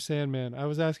about Mr. Sandman. I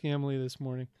was asking Emily this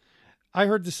morning. I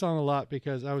heard this song a lot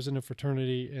because I was in a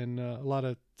fraternity, and a lot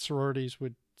of sororities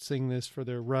would sing this for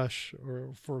their rush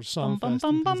or for song fest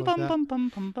and things like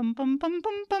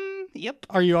that. Yep.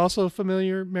 Are you also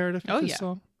familiar, Meredith, with Oh, this yeah.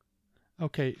 song?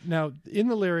 Okay. Now, in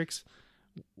the lyrics,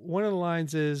 one of the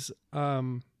lines is,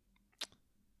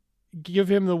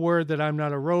 give him the word that I'm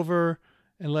not a rover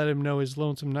and let him know his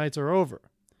lonesome nights are over.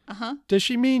 Uh-huh. Does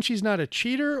she mean she's not a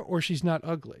cheater or she's not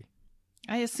ugly?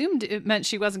 I assumed it meant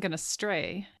she wasn't going to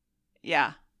stray.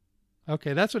 Yeah.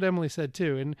 Okay, that's what Emily said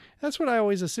too, and that's what I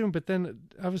always assumed. But then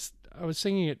I was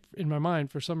singing it in my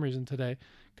mind for some reason today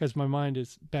because my mind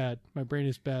is bad, my brain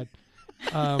is bad,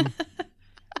 and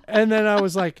then I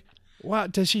was like, "Wow,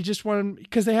 does she just want him?"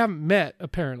 Because they haven't met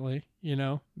apparently,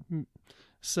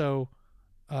 So,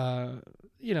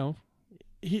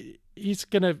 he's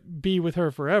gonna be with her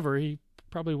forever. He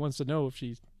probably wants to know if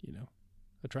she's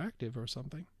attractive or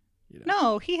something.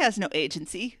 No, he has no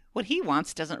agency. What he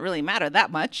wants doesn't really matter that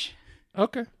much.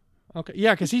 Okay.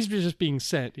 Yeah, because he's just being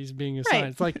sent. He's being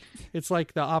assigned. Right. It's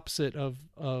like the opposite of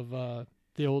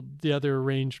the other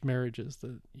arranged marriages.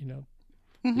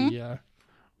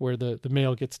 Where the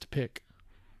male gets to pick.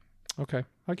 Okay,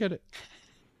 I get it.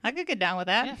 I could get down with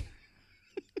that. Yeah.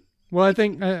 Well, I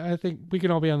think we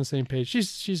can all be on the same page.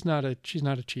 She's not a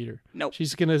cheater. Nope.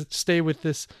 She's gonna stay with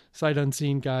this sight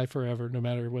unseen guy forever, no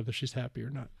matter whether she's happy or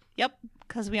not. Yep,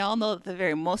 because we all know that the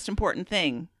very most important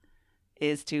thing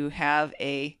is to have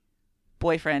a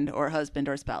boyfriend or husband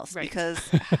or spouse. Right. Because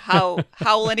how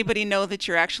will anybody know that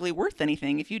you're actually worth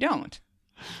anything if you don't?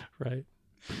 Right.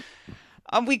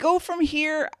 We go from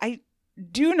here. I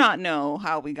do not know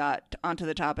how we got onto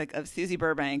the topic of Susie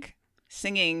Burbank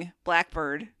singing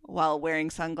Blackbird while wearing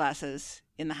sunglasses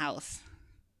in the house.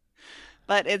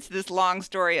 But it's this long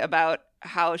story about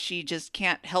how she just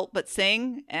can't help but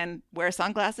sing and wear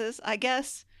sunglasses, I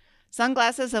guess.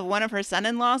 Sunglasses of one of her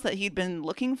son-in-laws that he'd been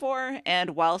looking for.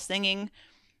 And while singing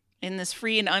in this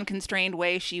free and unconstrained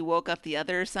way, she woke up the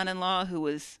other son-in-law who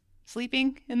was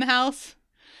sleeping in the house.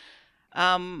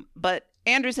 But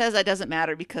Andrew says that doesn't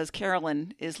matter because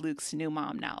Carolyn is Luke's new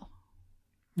mom now.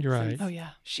 You're right. Oh,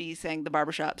 yeah. She sang the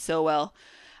barbershop so well.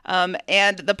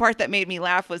 And the part that made me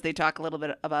laugh was they talk a little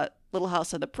bit about Little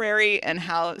House on the Prairie and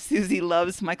how Susie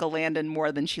loves Michael Landon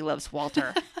more than she loves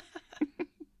Walter.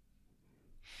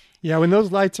 Yeah, when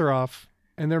those lights are off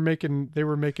and they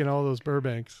were making all those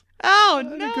Burbanks. Oh, I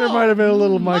no. think there might have been a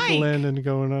little Michael Mike. Landon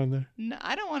going on there. No,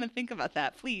 I don't want to think about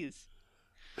that, please.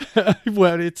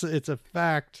 Well, it's a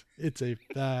fact. It's a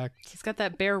fact. He's got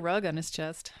that bear rug on his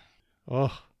chest.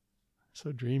 Oh,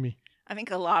 so dreamy. I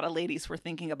think a lot of ladies were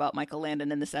thinking about Michael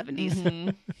Landon in the 70s.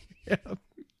 Mhm.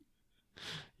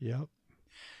 Yep.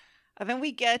 And then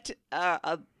we get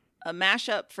a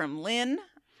mashup from Lynn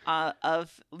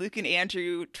of Luke and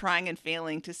Andrew trying and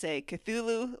failing to say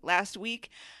Cthulhu last week.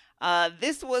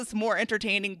 This was more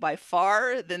entertaining by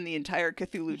far than the entire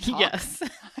Cthulhu talk. Yes.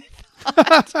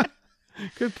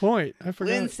 Good point. I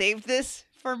forgot. Lynn saved this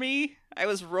for me. I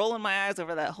was rolling my eyes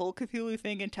over that whole Cthulhu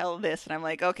thing until this, and I'm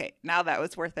like, okay, now that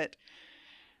was worth it.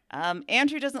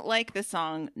 Andrew doesn't like the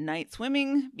song Night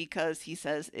Swimming because he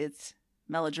says it's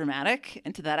melodramatic.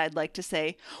 And to that, I'd like to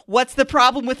say, what's the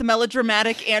problem with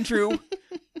melodramatic, Andrew?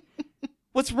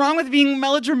 What's wrong with being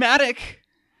melodramatic?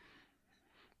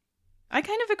 I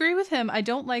kind of agree with him. I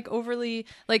don't like overly,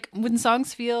 like when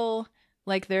songs feel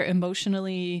like they're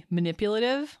emotionally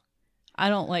manipulative, I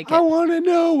don't like it. I want to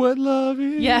know what love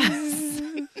is. Yes.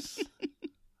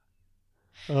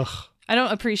 Ugh. I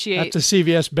don't appreciate. That's a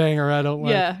CVS banger I don't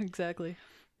like. Yeah, exactly.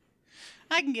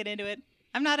 I can get into it.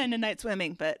 I'm not into Night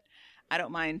Swimming, but I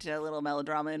don't mind a little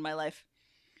melodrama in my life.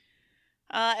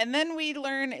 And then we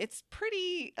learn it's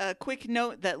pretty quick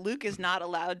note that Luke is not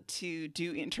allowed to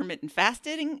do intermittent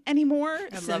fasting anymore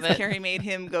love it. Carrie made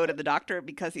him go to the doctor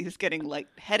because he was getting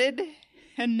lightheaded.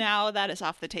 And now that is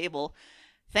off the table.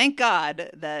 Thank God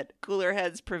that cooler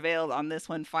heads prevailed on this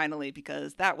one finally,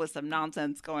 because that was some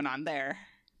nonsense going on there.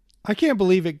 I can't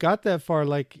believe it got that far.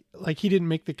 Like he didn't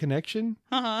make the connection.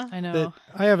 Uh-huh. I know. That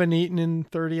I haven't eaten in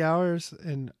 30 hours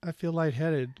and I feel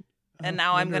lightheaded. And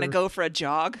now I'm going to go for a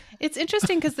jog. It's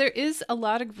interesting because there is a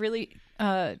lot of really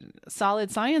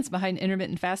solid science behind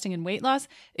intermittent fasting and weight loss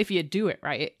if you do it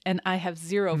right. And I have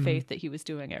zero faith that he was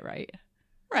doing it right.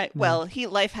 Right. Well, he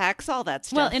life hacks, all that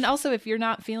stuff. Well, and also if you're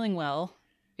not feeling well,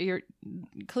 you're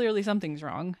clearly something's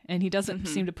wrong. And he doesn't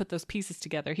seem to put those pieces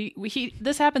together. He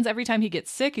this happens every time he gets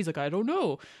sick. He's like, I don't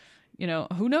know. You know,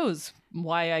 who knows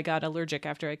why I got allergic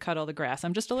after I cut all the grass.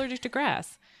 I'm just allergic to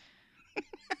grass.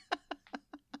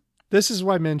 This is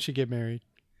why men should get married.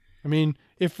 I mean,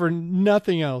 if for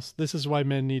nothing else, this is why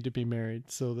men need to be married,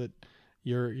 so that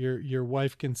your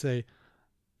wife can say,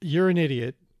 "You're an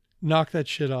idiot. Knock that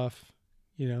shit off."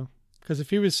 You know, because if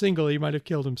he was single, he might have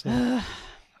killed himself.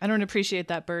 I don't appreciate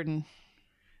that burden.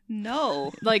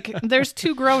 No. Like, there's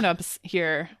two grown-ups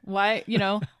here. Why,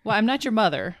 well, I'm not your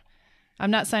mother. I'm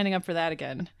not signing up for that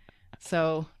again.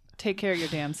 So take care of your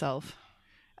damn self.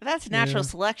 That's natural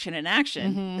selection in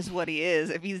action, is what he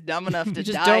is. If he's dumb enough to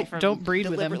Just die don't breed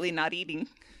with him. deliberately not eating.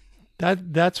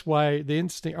 That's why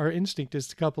our instinct is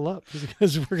to couple up,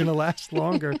 because we're gonna last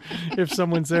longer if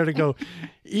someone's there to go,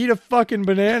 eat a fucking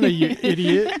banana, you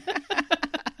idiot.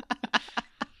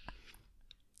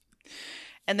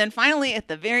 And then finally, at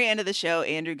the very end of the show,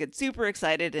 Andrew gets super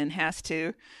excited and has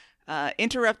to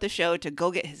interrupt the show to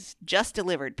go get his just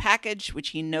delivered package, which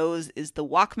he knows is the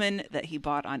Walkman that he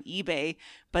bought on eBay.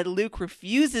 But Luke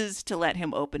refuses to let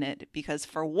him open it because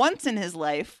for once in his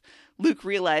life, Luke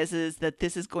realizes that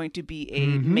this is going to be a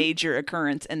major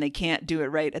occurrence and they can't do it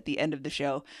right at the end of the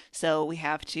show. So we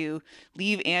have to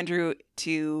leave Andrew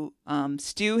to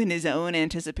stew in his own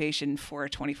anticipation for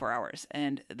 24 hours.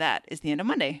 And that is the end of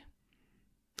Monday.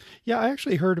 Yeah, I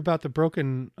actually heard about the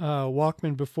broken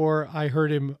Walkman before I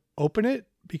heard him open it,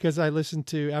 because I listened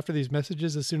to After These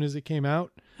Messages as soon as it came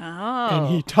out. Oh. And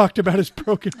he talked about his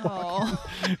broken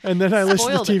Walkman. And then I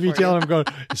listened to TVTL and I'm going,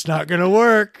 it's not going to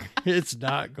work. It's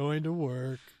not going to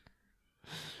work.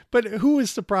 But who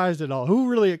was surprised at all? Who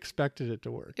really expected it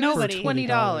to work? Nobody.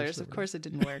 $20. Of course it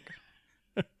didn't work.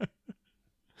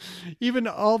 Even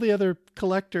all the other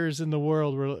collectors in the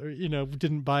world were,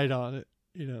 didn't bite on it.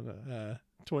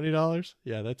 $20?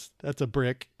 Yeah, that's a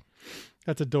brick.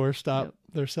 That's a doorstop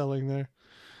they're selling there.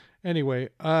 Anyway,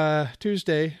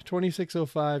 Tuesday,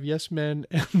 2605, Yes Men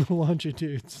and the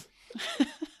Longitudes.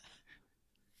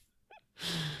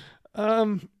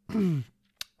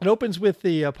 It opens with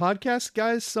the Podcast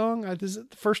Guys song. This is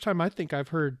the first time I think I've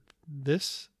heard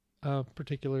this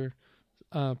particular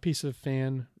piece of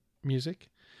fan music.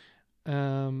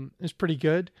 It's pretty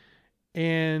good.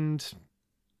 And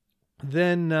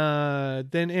then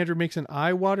Andrew makes an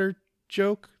eye water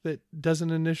joke that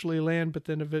doesn't initially land, but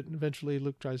then eventually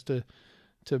Luke tries to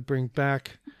bring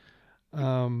back.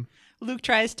 Luke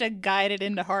tries to guide it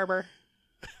into harbor.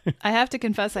 I have to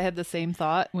confess, I had the same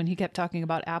thought when he kept talking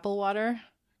about apple water.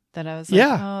 That I was like,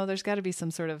 oh, there's got to be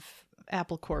some sort of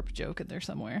Apple Corp joke in there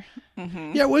somewhere.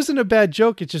 Mm-hmm. Yeah, it wasn't a bad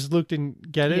joke. It just Luke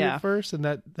didn't get it at first, and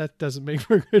that doesn't make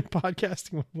for good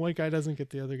podcasting when one guy doesn't get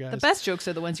the other guy. The best jokes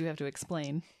are the ones you have to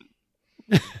explain.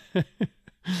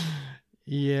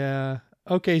 Yeah.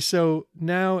 Okay, so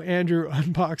now Andrew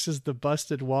unboxes the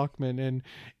busted Walkman,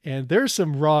 and there's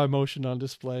some raw emotion on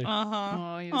display.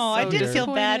 Uh-huh. I did feel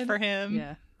bad for him.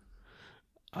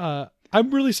 Yeah.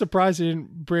 I'm really surprised he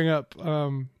didn't bring up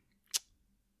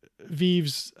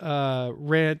Vive's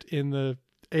rant in the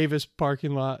Avis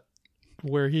parking lot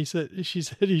where she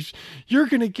said you're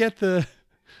gonna get the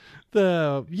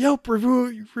Yelp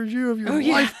review of your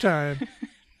lifetime.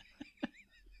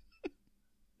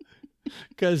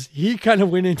 Because he kind of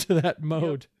went into that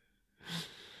mode.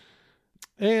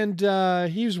 Yep.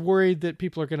 And he was worried that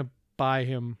people are going to buy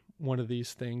him one of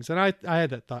these things. And I had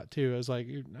that thought too. I was like,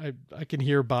 I can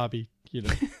hear Bobby,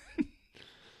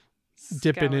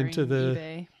 dipping into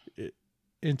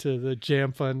the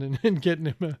jam fund and getting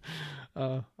him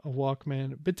a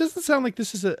Walkman. But it doesn't sound like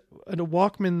this is a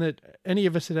Walkman that any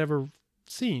of us had ever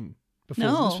seen before.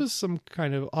 No. This was some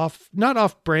kind of not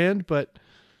off brand, but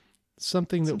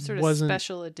something that sort wasn't of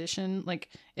special edition. Like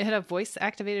it had a voice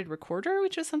activated recorder,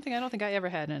 which was something I don't think I ever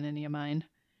had on any of mine.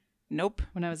 Nope.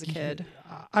 When I was a kid.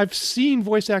 I've seen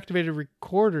voice activated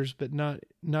recorders, but not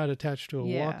attached to a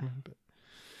Walkman.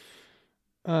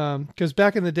 Because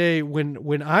back in the day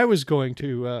when I was going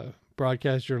to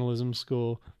broadcast journalism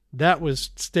school, that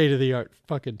was state of the art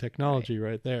fucking technology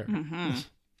right there. Mm-hmm.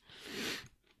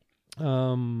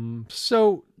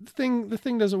 So the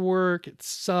thing doesn't work. It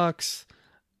sucks.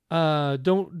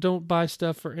 Don't buy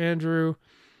stuff for Andrew.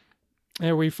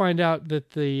 And we find out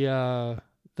that the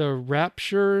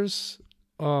Raptures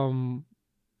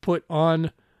put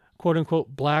on quote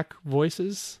unquote black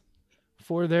voices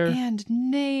for their And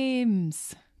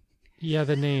names. Yeah,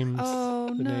 the names. Oh,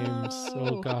 the no. names.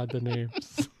 Oh God, the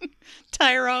names.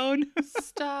 Tyrone.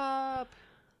 Stop.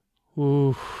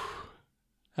 Ooh,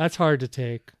 that's hard to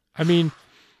take. I mean,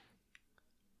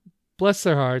 bless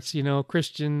their hearts,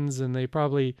 Christians, and they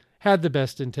probably had the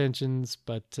best intentions,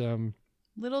 but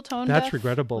Little tone that's deaf.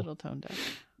 regrettable. Little tone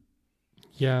deaf.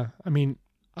 Yeah, I mean,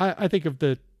 I think of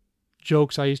the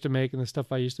jokes I used to make and the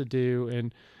stuff I used to do,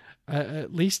 and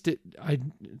at least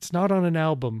it's not on an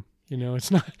album.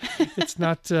 It's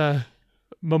not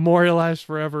memorialized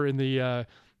forever in the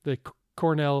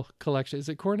Cornell collection. Is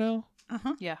it Cornell?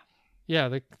 Uh-huh. Yeah.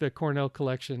 Yeah, the Cornell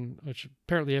collection, which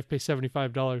apparently I have to pay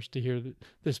 $75 to hear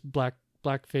this black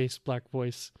face, black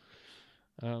voice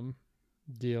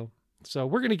deal. So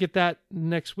we're going to get that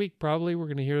next week, probably. We're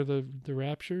going to hear the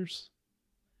Raptures.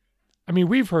 I mean,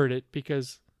 we've heard it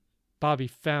because Bobby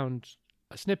found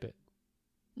a snippet,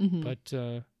 Mm-hmm.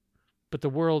 but the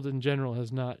world in general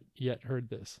has not yet heard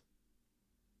this.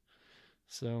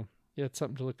 So yeah, it's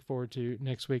something to look forward to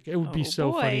next week. It would be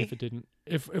so funny boy. if it didn't,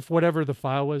 if whatever the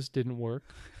file was didn't work,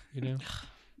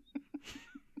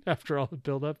 after all the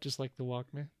build up, just like the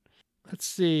Walkman. Let's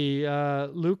see.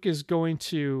 Luke is going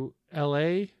to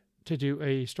LA to do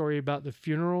a story about the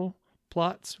funeral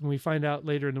plots. When we find out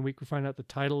later in the week, we find out the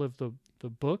title of the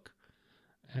book,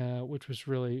 which was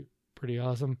really pretty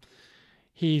awesome.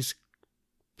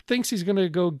 Thinks he's going to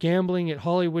go gambling at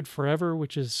Hollywood Forever,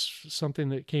 which is something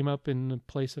that came up in the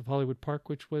place of Hollywood Park,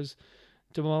 which was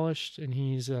demolished. And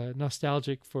he's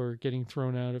nostalgic for getting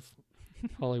thrown out of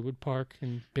Hollywood Park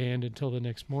and banned until the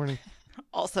next morning.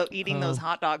 Also eating those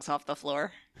hot dogs off the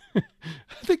floor. I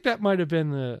think that might have been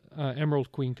the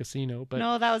Emerald Queen Casino, but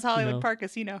No, that was Hollywood Park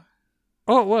Casino.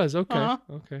 Oh, it was. Okay.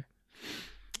 Uh-huh.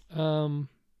 Okay.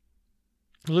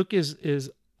 Luke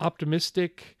is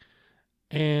optimistic,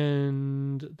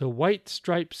 and the White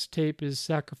Stripes tape is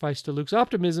sacrificed to Luke's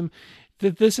optimism.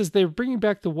 That they're bringing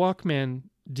back the Walkman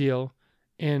deal,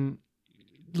 and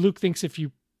Luke thinks if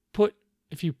you put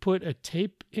a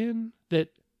tape in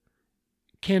that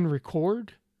can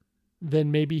record,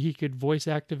 then maybe he could voice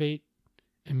activate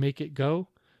and make it go.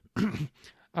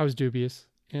 I was dubious,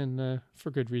 and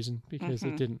for good reason, because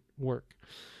it didn't work.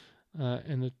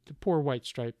 And the poor White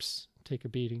Stripes take a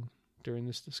beating during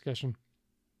this discussion.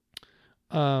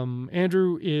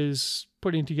 Andrew is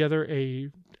putting together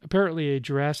apparently a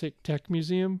Jurassic Tech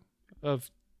museum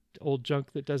of old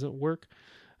junk that doesn't work.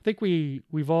 I think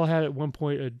we've all had at one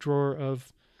point a drawer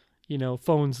of,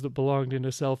 phones that belonged in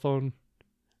a cell phone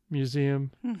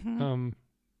museum. Mm-hmm.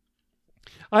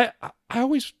 I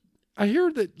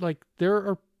hear that like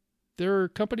there are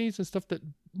companies and stuff that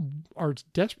are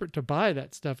desperate to buy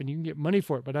that stuff and you can get money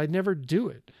for it, but I never do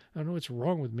it. I don't know what's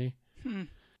wrong with me.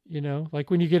 Like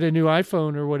when you get a new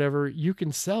iPhone or whatever, you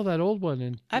can sell that old one.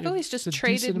 And I've always it's just a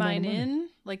traded decent amount of mine money. in.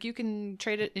 Like you can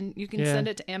trade it in, you can send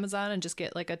it to Amazon and just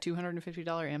get like a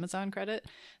 $250 Amazon credit.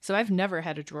 So I've never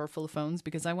had a drawer full of phones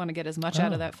because I want to get as much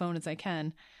out of that phone as I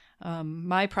can.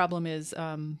 My problem is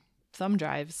thumb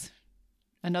drives.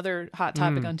 Another hot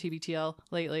topic on TBTL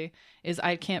lately is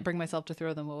I can't bring myself to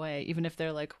throw them away, even if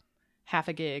they're like half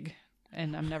a gig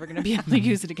and I'm never going to be able to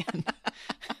use it again.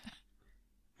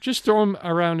 Just throw them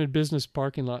around in business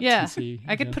parking lots. Yeah, and see,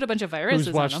 I could put a bunch of viruses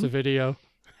who's on watched them. the video.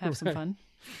 Have some fun.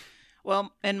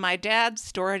 Well, in my dad's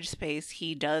storage space,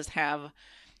 he does have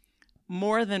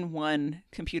more than one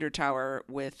computer tower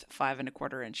with 5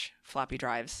 1/4 inch floppy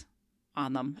drives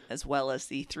on them, as well as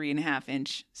the 3.5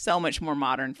 inch, so much more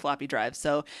modern floppy drives.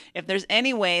 So if there's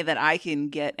any way that I can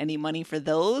get any money for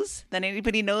those that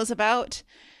anybody knows about,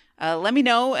 let me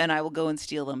know and I will go and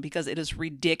steal them, because it is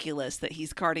ridiculous that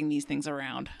he's carting these things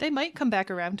around. They might come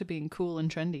back around to being cool and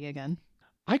trendy again.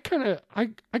 I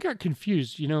got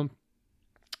confused,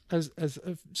 as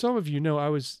some of you know, I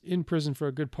was in prison for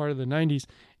a good part of the 90s.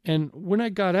 And when I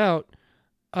got out,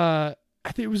 I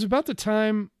think it was about the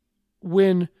time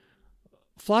when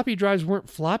floppy drives weren't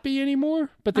floppy anymore,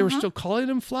 but they were still calling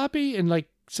them floppy. And like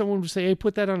someone would say, hey,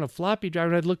 put that on a floppy drive.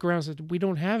 And I'd look around and say, we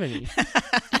don't have any.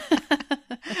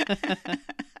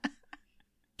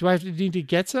 Do I need to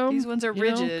get some? These ones are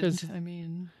rigid. 'Cause- I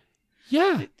mean,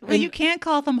 yeah. Well, you can't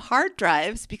call them hard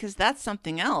drives because that's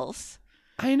something else.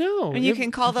 I know. I mean, you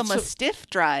can call them a stiff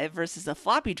drive versus a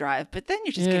floppy drive, but then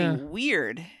you're just getting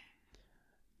weird.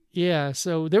 Yeah,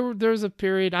 so there was a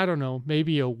period, I don't know,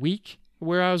 maybe a week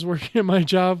where I was working at my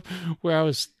job where I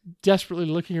was desperately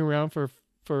looking around for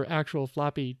actual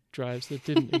floppy drives that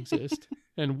didn't exist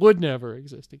and would never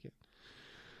exist again.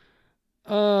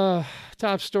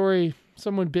 Top story,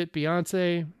 someone bit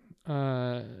Beyonce.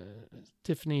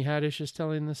 Tiffany Haddish is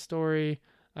telling this story.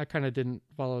 I kind of didn't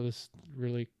follow this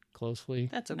really closely.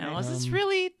 That's okay. No, is this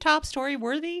really top story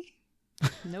worthy?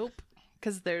 Nope,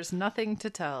 because there's nothing to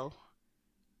tell.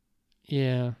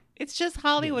 Yeah. It's just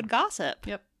Hollywood gossip.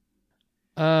 Yep.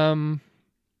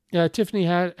 Yeah, Tiffany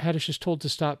Haddish is told to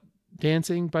stop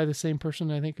dancing by the same person,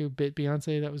 I think, who bit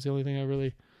Beyonce. That was the only thing I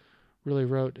really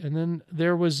wrote. And then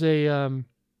there was a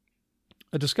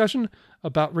discussion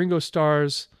about Ringo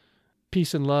Starr's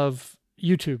Peace and Love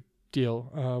YouTube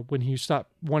deal when he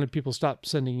wanted people to stop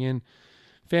sending in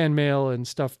fan mail and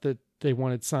stuff that they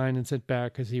wanted signed and sent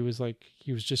back because he was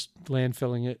just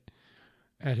landfilling it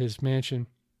at his mansion.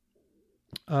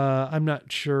 I'm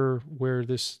not sure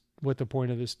what the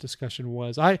point of this discussion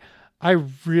was. I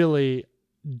really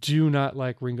do not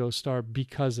like Ringo Starr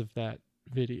because of that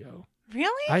video.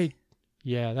 Really?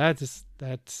 I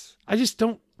just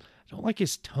don't like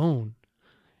his tone.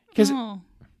 Because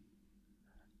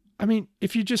I mean,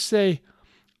 if you just say,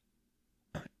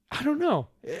 I don't know,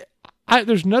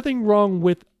 there's nothing wrong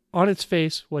with on its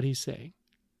face what he's saying.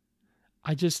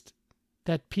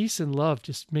 That peace and love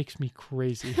just makes me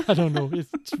crazy. I don't know.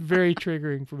 It's very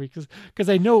triggering for me because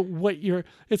I know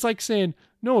it's like saying,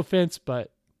 no offense,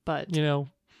 but, you know,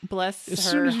 bless as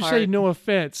her soon as you heart. say no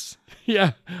offense,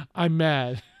 yeah, I'm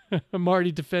mad. I'm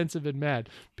already defensive and mad.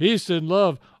 Peace and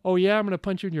love. Oh yeah, I'm going to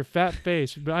punch you in your fat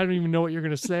face, but I don't even know what you're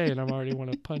going to say and I already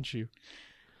want to punch you.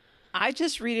 I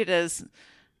just read it as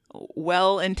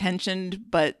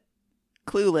well-intentioned, but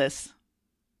clueless.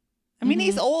 I mean,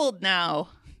 he's old now.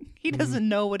 He doesn't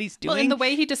know what he's doing. Well, and the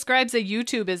way he describes a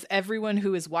YouTube is everyone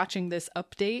who is watching this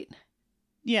update.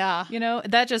 Yeah. You know,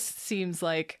 that just seems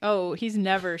like, oh, he's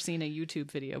never seen a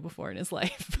YouTube video before in his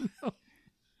life.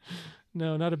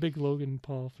 No, not a big Logan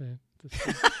Paul fan.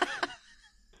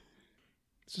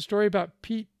 It's a story about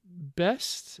Pete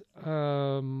Best.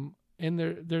 And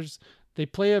they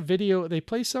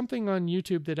play something on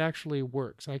YouTube that actually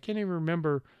works. I can't even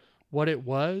remember what it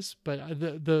was, but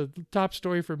the top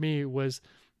story for me was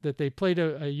that they played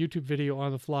a YouTube video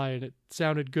on the fly and it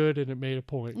sounded good and it made a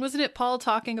point. Wasn't it Paul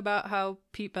talking about how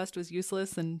Pete Best was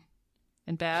useless and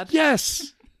bad?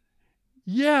 Yes.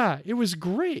 Yeah, it was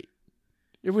great.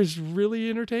 It was really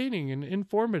entertaining and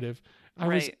informative. I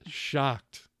was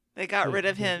shocked. They got rid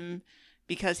of him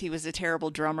because he was a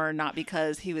terrible drummer, not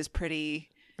because he was pretty.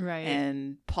 Right.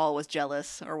 And Paul was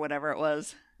jealous or whatever it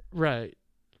was. Right.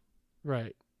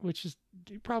 Which is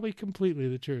probably completely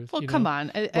the truth. Well, come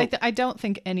on. I don't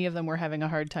think any of them were having a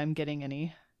hard time getting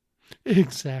any.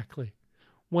 Exactly.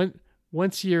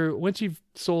 Once you've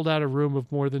sold out a room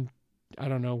of more than, I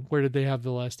don't know, where did they have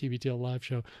the last TBTL live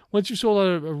show? Once you sold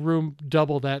out a room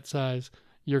double that size,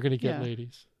 you're going to get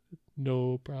ladies.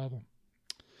 No problem.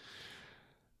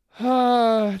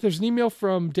 There's an email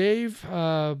from Dave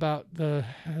about the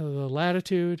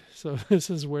latitude. So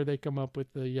this is where they come up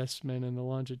with the yes men and the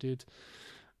longitudes.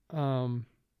 And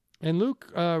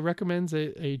Luke recommends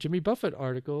a Jimmy Buffett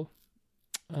article,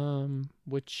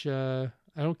 which I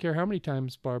don't care how many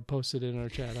times Barb posted in our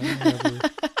chat. I'm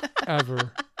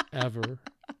never,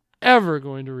 ever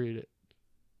going to read it.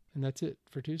 And that's it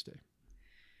for Tuesday.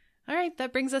 All right,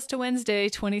 that brings us to Wednesday,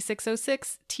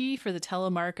 2606, T for the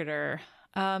telemarketer.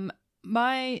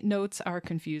 My notes are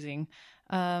confusing.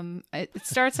 It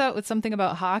starts out with something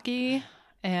about hockey,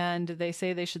 and they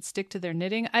say they should stick to their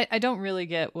knitting. I don't really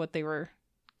get what they were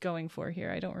going for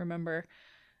here. I don't remember.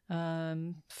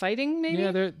 Fighting, maybe?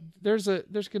 Yeah, there's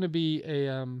going to be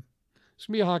a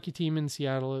hockey team in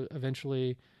Seattle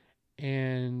eventually,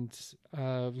 and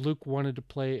Luke wanted to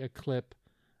play a clip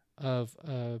of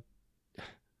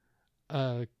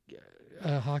a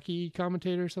hockey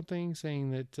commentator or something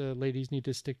saying that ladies need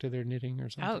to stick to their knitting or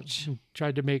something. Ouch. And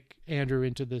tried to make Andrew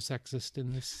into the sexist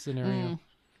in this scenario.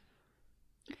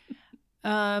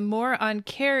 More on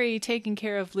Carrie taking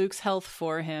care of Luke's health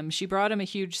for him. She brought him a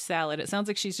huge salad. It sounds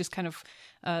like she's just kind of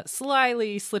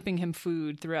slyly slipping him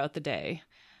food throughout the day.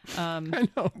 I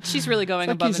know. She's really going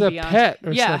it's like above he's and a beyond. Pet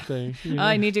or something. You know?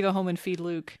 I need to go home and feed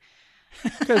Luke.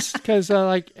 Because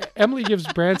like Emily gives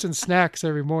Branson snacks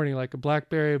every morning, like a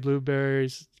blackberry,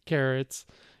 blueberries, carrots,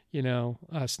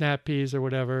 snap peas or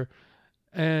whatever,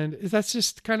 and that's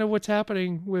just kind of what's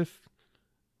happening with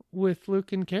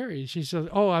Luke and Carrie. She says,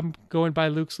 "Oh, I'm going by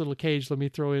Luke's little cage. Let me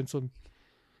throw in some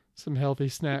some healthy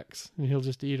snacks, and he'll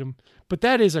just eat them. But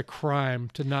that is a crime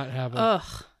to not have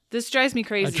Ugh. This drives me a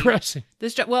crazy. dressing.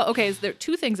 Well, okay, so there are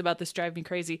two things about this drive me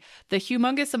crazy. The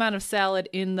humongous amount of salad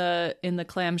in the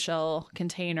clamshell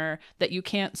container that you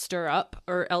can't stir up,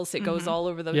 or else it goes all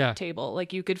over the table.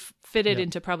 Like you could fit it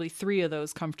into probably 3 of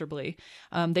those comfortably.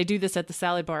 They do this at the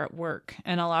salad bar at work,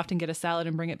 and I'll often get a salad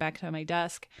and bring it back to my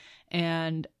desk.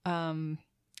 And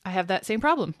I have that same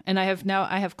problem. And I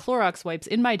have Clorox wipes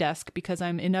in my desk because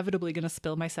I'm inevitably going to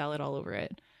spill my salad all over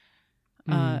it.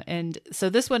 And so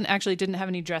this one actually didn't have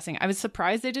any dressing. I was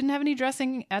surprised they didn't have any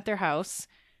dressing at their house,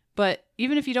 but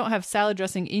even if you don't have salad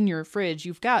dressing in your fridge,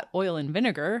 you've got oil and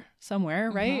vinegar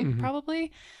somewhere, right? Mm-hmm.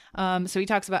 Probably. So he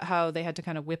talks about how they had to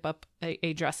kind of whip up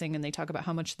a dressing, and they talk about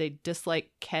how much they dislike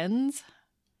Ken's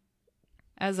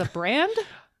as a brand.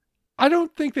 I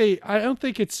don't think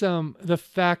it's the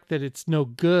fact that it's no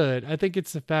good. I think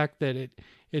it's the fact that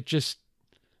it just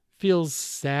feels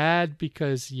sad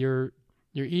because you're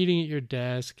eating at your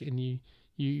desk and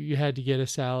you had to get a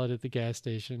salad at the gas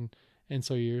station, and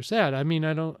so you're sad. I mean,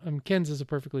 Ken's is a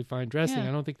perfectly fine dressing. Yeah.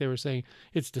 I don't think they were saying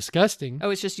it's disgusting. Oh,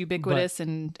 it's just ubiquitous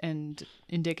and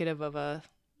indicative of a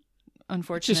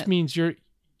unfortunate. It just means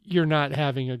you're not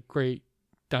having a great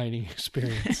dining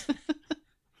experience.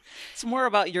 It's more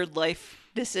about your life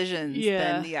decisions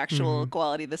than the actual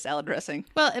quality of the salad dressing.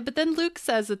 Well, but then Luke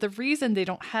says that the reason they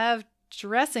don't have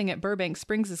dressing at Burbank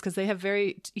Springs is because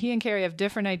he and Carrie have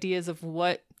different ideas of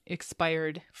what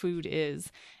expired food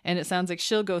is. And it sounds like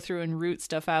she'll go through and root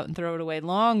stuff out and throw it away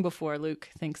long before Luke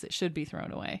thinks it should be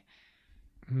thrown away.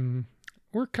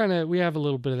 We have a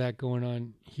little bit of that going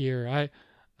on here.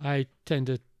 I tend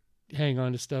to hang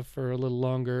on to stuff for a little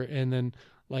longer, and then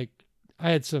like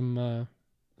I had some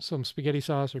spaghetti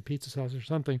sauce or pizza sauce or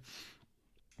something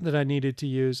that I needed to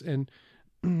use, and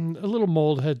a little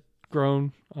mold had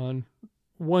grown on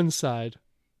one side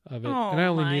of it, and I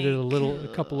only needed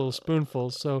a couple little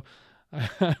spoonfuls, so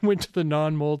I went to the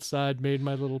non-mold side, made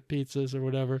my little pizzas or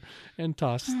whatever, and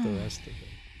tossed the rest of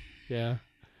it.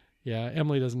 Yeah,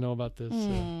 Emily doesn't know about this,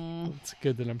 so it's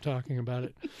good that I'm talking about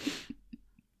it.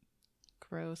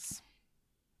 Gross.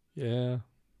 Yeah,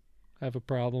 I have a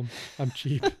problem. I'm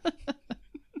cheap.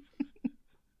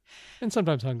 And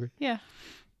sometimes hungry. Yeah.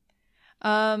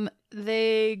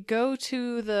 They go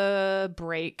to the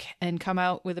break and come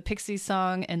out with a Pixies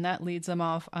song, and that leads them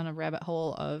off on a rabbit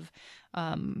hole of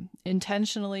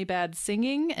intentionally bad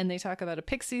singing. And they talk about a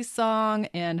Pixies song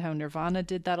and how Nirvana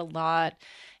did that a lot.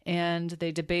 And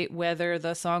they debate whether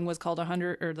the song was called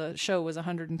 100 or the show was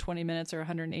 120 minutes or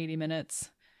 180 minutes.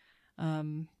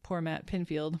 Poor Matt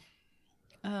Pinfield.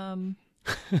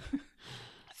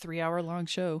 3-hour long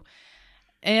show.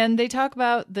 And they talk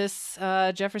about this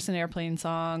Jefferson Airplane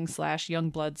song /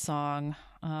 Youngblood song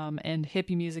and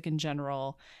hippie music in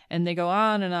general. And they go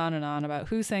on and on and on about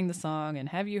who sang the song and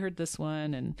have you heard this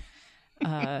one? And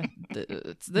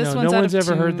this one's no out one's of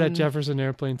ever heard that tune. Jefferson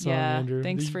Airplane song, Yeah, Andrew.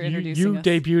 thanks for introducing you us.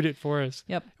 debuted it for us.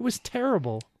 Yep. It was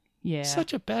terrible. Yeah.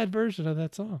 Such a bad version of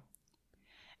that song.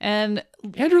 And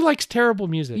Andrew likes terrible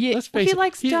music. yeah, Let's face he it.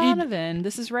 likes Donovan.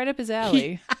 This is right up his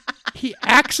alley. He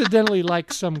accidentally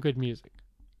likes some good music.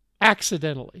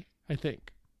 Accidentally, I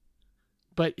think.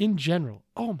 But in general,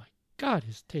 oh my God,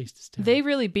 his taste is terrible. They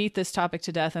really beat this topic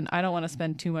to death, and I don't want to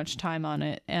spend too much time on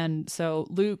it. And so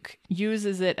Luke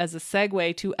uses it as a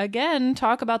segue to, again,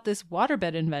 talk about this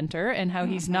waterbed inventor and how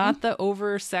he's not the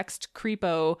oversexed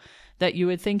creepo that you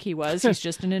would think he was. He's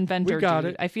just an inventor. We got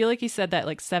dude. it. I feel like he said that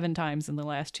like 7 times in the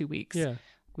last 2 weeks. Yeah.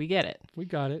 We get it. We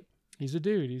got it. He's a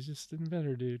dude. He's just an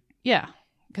inventor dude. Yeah.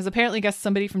 Because apparently, I guess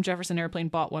somebody from Jefferson Airplane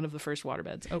bought one of the first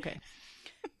waterbeds. Okay.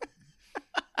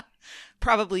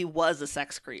 Probably was a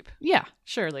sex creep. Yeah,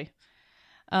 surely.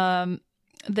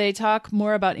 They talk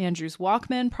more about Andrew's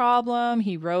Walkman problem.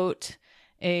 He wrote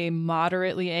a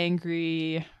moderately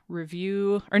angry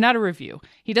review, or not a review.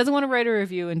 He doesn't want to write a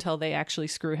review until they actually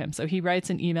screw him. So he writes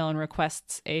an email and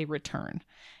requests a return.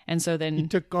 And so then He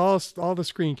took all the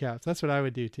screen caps. That's what I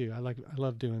would do too. I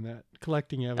love doing that.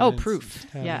 Collecting evidence. proof.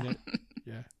 Having Yeah. it.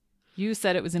 Yeah. you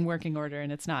said it was in working order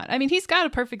and it's not. I mean, he's got a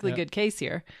perfectly good case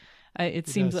here. It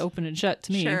seems does. open and shut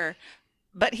to me. Sure.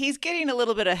 But he's getting a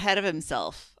little bit ahead of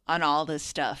himself on all this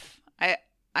stuff.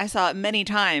 I saw it many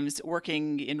times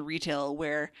working in retail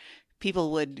where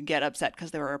people would get upset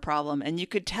because there were a problem. And you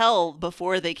could tell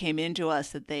before they came into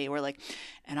us that they were like,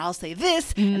 and I'll say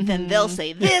this, and then they'll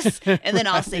say this, and then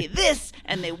I'll say this,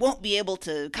 and they won't be able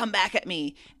to come back at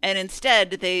me. And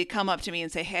instead, they come up to me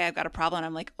and say, hey, I've got a problem. And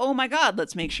I'm like, oh my God,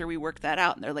 let's make sure we work that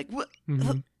out. And they're like, what?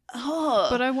 Oh.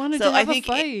 But I wanted to have a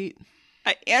fight.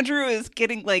 Andrew is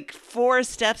getting like 4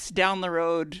 steps down the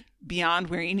road beyond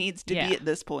where he needs to be at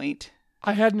this point.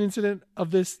 I had an incident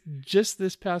of this just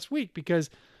this past week because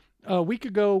a week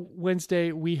ago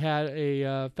Wednesday we had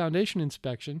a foundation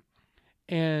inspection,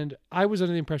 and I was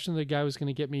under the impression the guy was going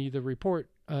to get me the report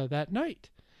that night,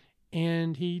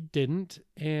 and he didn't,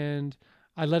 and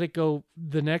I let it go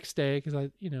the next day because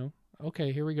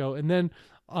okay, here we go. And then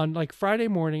on like Friday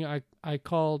morning, I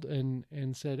called and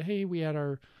said, hey, we had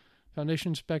our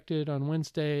foundation inspected on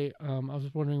Wednesday. I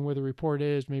was wondering where the report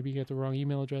is. Maybe you got the wrong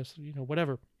email address,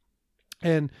 whatever.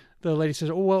 And the lady says,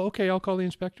 oh, well, okay, I'll call the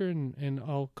inspector and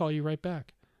I'll call you right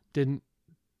back. Didn't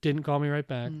call me right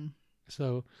back.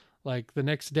 So like the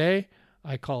next day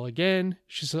I call again.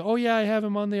 She says, oh yeah, I have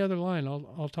him on the other line.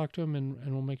 I'll talk to him and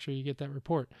we'll make sure you get that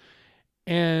report.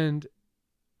 And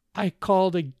I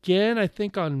called again, I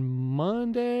think on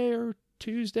Monday or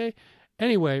Tuesday.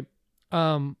 Anyway,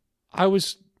 I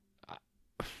was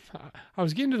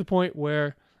getting to the point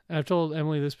where, and I've told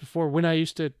Emily this before, when I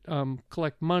used to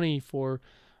collect money for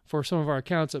some of our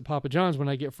accounts at Papa John's, when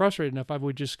I get frustrated enough, I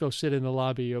would just go sit in the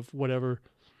lobby of whatever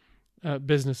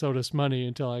business owed us money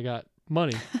until I got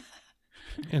money.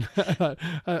 And so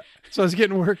I was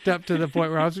getting worked up to the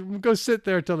point where I was going to go sit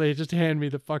there until they just hand me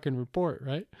the fucking report,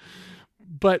 right?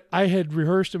 But I had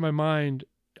rehearsed in my mind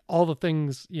all the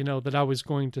things, that I was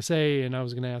going to say, and I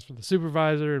was going to ask for the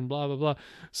supervisor and blah, blah, blah.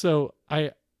 So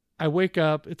I wake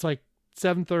up, it's like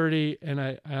 7:30, and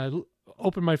I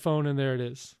open my phone, and there it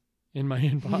is in my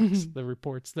inbox. The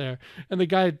report's there. And the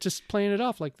guy just playing it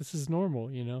off like this is normal,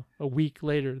 a week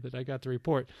later that I got the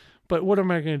report. But what am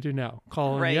I going to do now?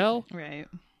 Call and yell? Right.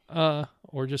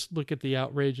 Or just look at the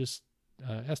outrageous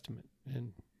estimate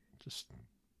and just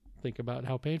think about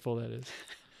how painful that is.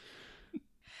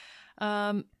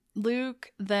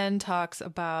 Luke then talks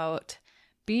about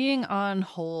being on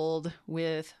hold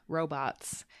with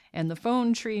robots and the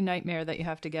phone tree nightmare that you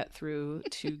have to get through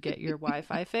to get your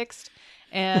Wi-Fi fixed.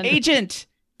 And Agent.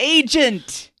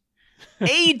 00000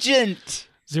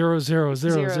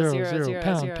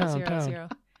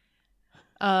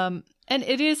 pound. And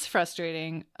it is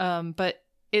frustrating, but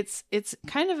it's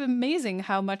kind of amazing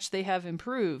how much they have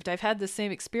improved. I've had the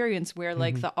same experience where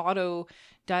like the auto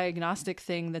diagnostic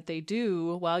thing that they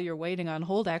do while you're waiting on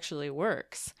hold actually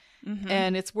works.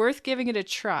 And it's worth giving it a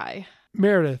try.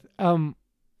 Meredith,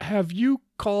 have you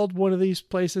called one of these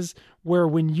places where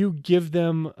when you give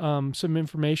them some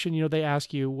information, they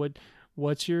ask you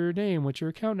what's your name, what's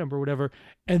your account number, whatever,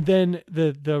 and then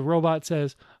the robot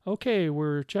says, okay,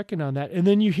 we're checking on that, and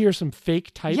then you hear some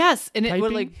fake typing? Yes, and it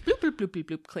would like bloop, bloop, bloop, bloop,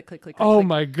 bloop, click, click, click. Oh click.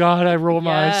 My God, I roll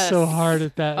my eyes so hard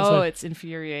at that. It's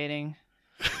infuriating.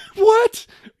 What?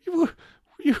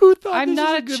 Who thought I'm this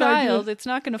not was a good child. idea? It's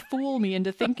not going to fool me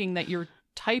into thinking that you're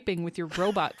typing with your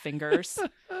robot fingers.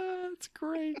 That's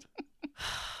great.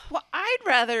 Well, I'd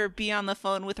rather be on the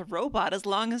phone with a robot as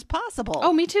long as possible.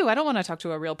 Oh, me too. I don't want to talk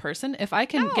to a real person. If I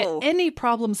can get any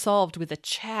problem solved with a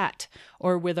chat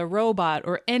or with a robot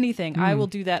or anything, I will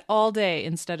do that all day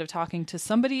instead of talking to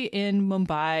somebody in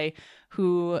Mumbai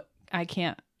who I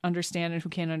can't understand and who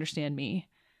can't understand me.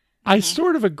 I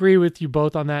sort of agree with you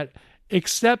both on that,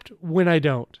 except when I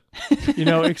don't.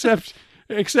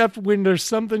 Except when there's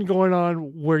something going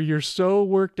on where you're so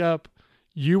worked up,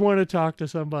 you want to talk to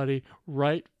somebody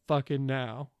right fucking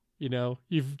now.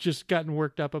 You've just gotten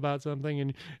worked up about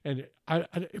something, and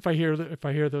if I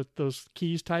hear those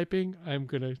keys typing, I'm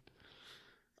gonna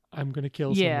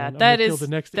kill someone. Yeah, I'm gonna kill the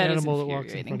next animal that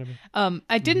walks in front of me.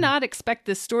 I did not expect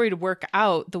this story to work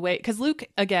out the way, because Luke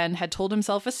again had told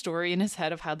himself a story in his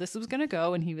head of how this was going to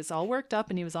go, and he was all worked up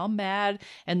and he was all mad,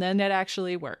 and then it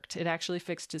actually worked. It actually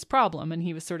fixed his problem, and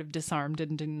he was sort of disarmed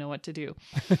and didn't know what to do.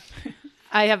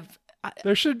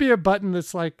 There should be a button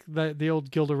that's like the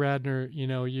old Gilda Radner,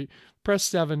 you press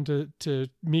 7 to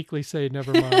meekly say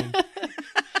never mind.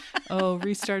 Oh,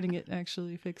 restarting it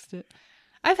actually fixed it.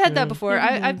 I've had that before.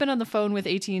 I've been on the phone with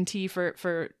AT&T for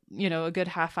a good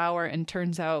half hour, and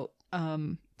turns out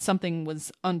something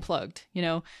was unplugged.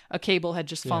 A cable had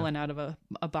just fallen out of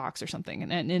a box or something,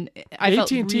 and I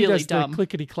felt AT&T really does dumb. The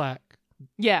clickety clack.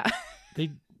 Yeah.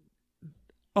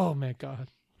 Oh my God.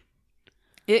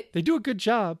 They do a good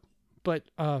job. But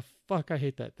fuck, I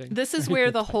hate that thing. This is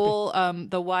where the whole the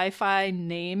Wi-Fi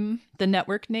name, the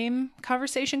network name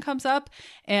conversation comes up,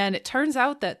 and it turns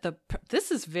out that this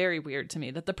is very weird to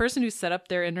me, that the person who set up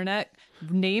their internet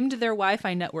named their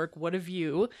Wi-Fi network "What of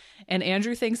you," and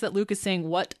Andrew thinks that Luke is saying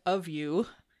 "What of you,"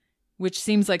 which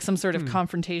seems like some sort of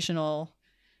confrontational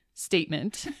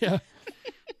statement. Yeah.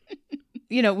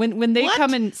 When they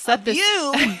come and set this,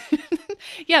 you?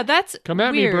 yeah, that's come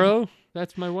at weird. me, bro.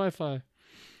 That's my Wi-Fi.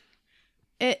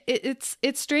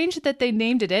 It's strange that they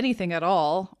named it anything at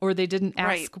all, or they didn't ask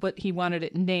Right. what he wanted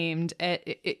it named.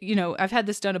 You know, I've had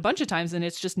this done a bunch of times, and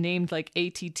it's just named like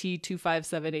ATT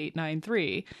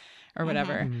 2578893 or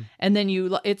whatever. And then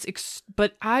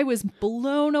but I was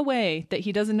blown away that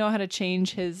he doesn't know how to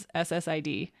change his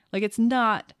SSID. Like, it's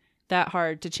not that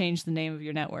hard to change the name of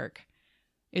your network.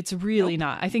 It's really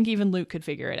not. I think even Luke could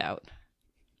figure it out.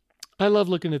 I love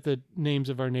looking at the names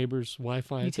of our neighbors'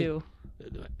 Wi-Fi. Me too.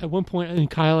 At one point,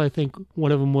 and Kyle, I think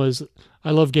one of them was,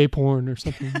 I love gay porn or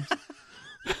something.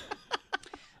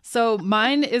 So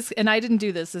mine is, and I didn't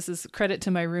do this. This is credit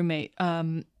to my roommate.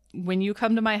 When you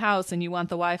come to my house and you want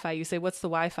the Wi-Fi, you say, "What's the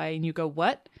Wi-Fi?" And you go,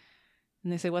 "What?"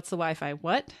 And they say, "What's the Wi-Fi?"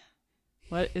 "What?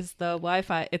 What is the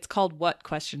Wi-Fi?" It's called what? ?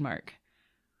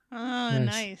 Oh,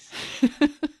 nice.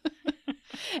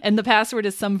 And the password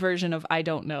is some version of I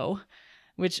don't know,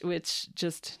 which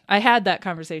just, I had that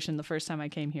conversation the first time I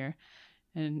came here,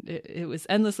 and it was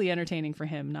endlessly entertaining for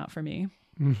him, not for me.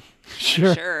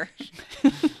 Sure. Sure.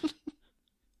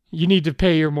 You need to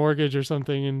pay your mortgage or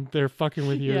something, and they're fucking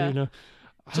with you. Yeah. You know,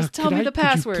 Just tell me the could you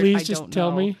password. please I just don't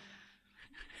tell know. me.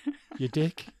 You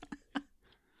dick.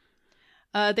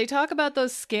 They talk about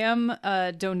those scam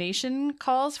donation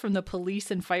calls from the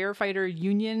police and firefighter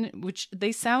union, which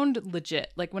they sound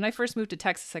legit. Like, when I first moved to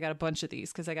Texas, I got a bunch of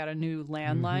these because I got a new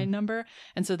landline number.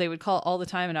 And so they would call all the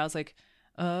time. And I was like,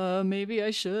 maybe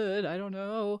I should. I don't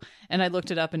know. And I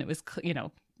looked it up, and it was,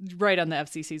 right on the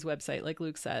FCC's website, like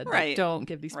Luke said. Like, Right. don't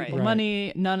give these people Right.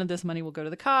 money. None of this money will go to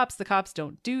the cops. The cops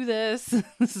don't do this.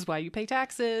 This is why you pay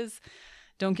taxes.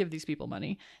 Don't give these people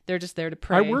money. They're just there to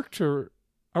pray. I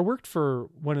worked for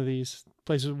one of these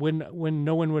places when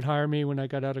no one would hire me when I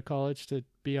got out of college to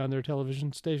be on their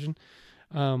television station.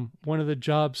 One of the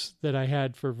jobs that I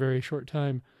had for a very short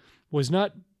time I was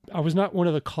not one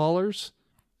of the callers.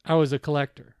 I was a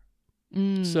collector.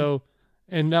 So,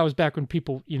 and that was back when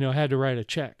people, had to write a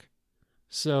check.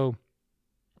 So,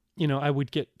 I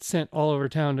would get sent all over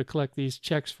town to collect these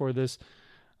checks for this.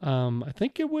 I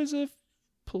think it was a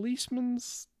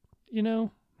policeman's,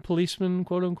 policeman,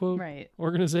 quote unquote, Right.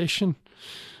 organization.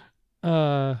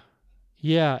 Yeah.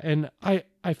 And I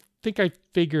think I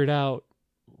figured out,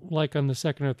 like, on the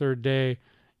second or third day,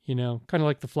 kind of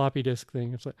like the floppy disk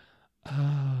thing. It's like,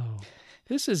 oh,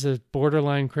 this is a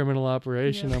borderline criminal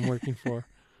operation I'm working for.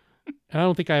 And I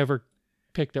don't think I ever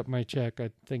picked up my check. I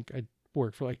think I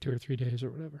worked for like 2 or 3 days or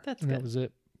whatever. That's and good. that was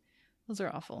it. Those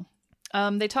are awful.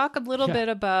 They talk a little bit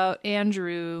about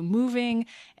Andrew moving,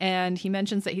 and he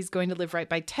mentions that he's going to live right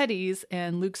by Teddy's,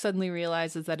 and Luke suddenly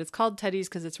realizes that it's called Teddy's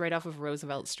because it's right off of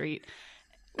Roosevelt Street,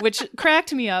 which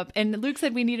cracked me up. And Luke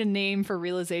said we need a name for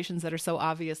realizations that are so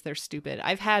obvious they're stupid.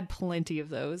 I've had plenty of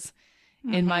those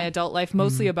in my adult life,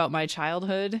 mostly about my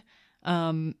childhood.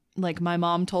 Like, my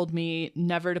mom told me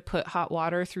never to put hot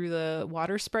water through the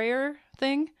water sprayer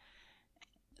thing.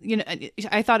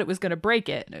 I thought it was going to break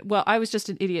it. Well, I was just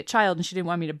an idiot child, and she didn't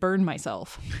want me to burn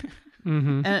myself.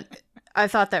 And I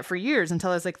thought that for years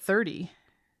until I was like 30.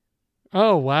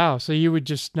 Oh, wow. So you would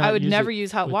just not I would never it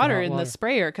use hot with water hot in the water.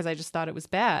 sprayer because I just thought it was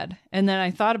bad. And then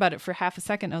I thought about it for half a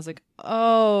second. And I was like,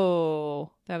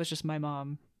 oh, that was just my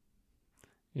mom.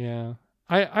 Yeah.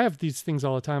 I have these things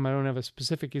all the time. I don't have a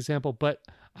specific example, but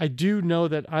I do know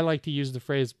that I like to use the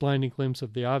phrase blinding glimpse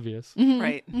of the obvious.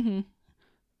 Right.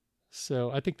 So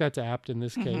I think that's apt in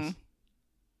this case.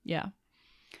 Yeah.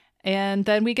 And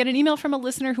then we get an email from a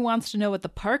listener who wants to know what the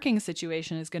parking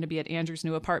situation is going to be at Andrew's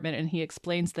new apartment. And he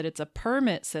explains that it's a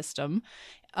permit system.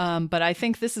 But I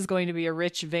think this is going to be a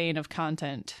rich vein of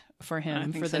content for I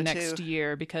him think for the so, next too.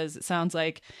 year, because it sounds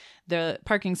like the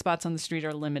parking spots on the street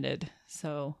are limited.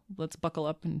 So let's buckle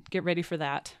up and get ready for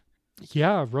that.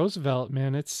 Yeah, Roosevelt,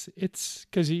 man. It's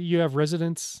because you have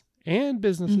residents and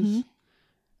businesses.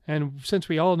 And since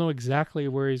we all know exactly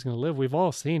where he's going to live, we've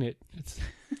all seen it.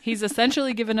 He's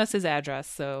essentially given us his address,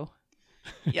 so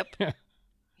Yep.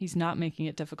 he's not making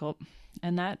it difficult.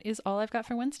 And that is all I've got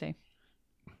for Wednesday.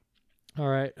 All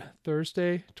right,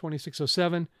 Thursday,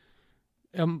 2607.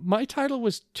 My title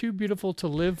was Too Beautiful to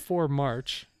Live for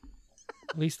March.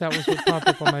 At least that was what popped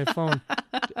up on my phone.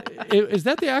 Is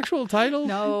that the actual title?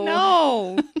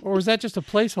 No. Or was that just a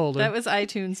placeholder? That was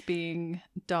iTunes being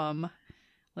dumb.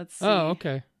 Let's see. Oh,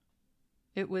 okay.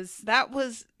 It was That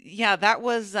was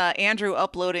Andrew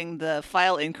uploading the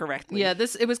file incorrectly. yeah,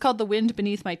 it was called The Wind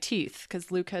Beneath My Teeth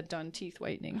because Luke had done teeth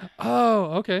whitening.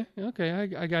 Oh, okay.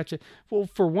 I got you. Well,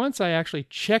 for once, I actually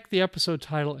checked the episode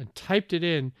title and typed it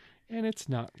in, and it's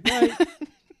not right.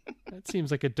 That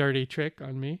seems like a dirty trick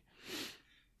on me.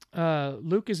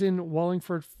 Luke is in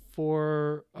Wallingford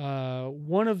for for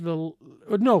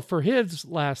his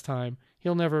last time.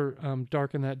 He'll never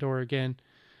darken that door again.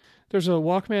 there's a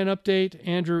Walkman update.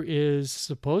 Andrew is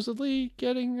supposedly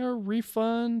getting a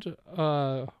refund,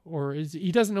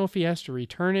 he doesn't know if he has to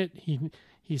return it.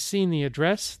 He's seen the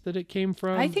address that it came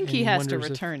from. I think he has to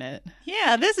return it.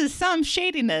 Yeah, this is some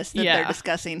shadiness that they're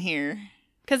discussing here.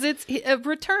 Because it's a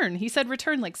return. He said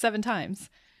return like 7 times.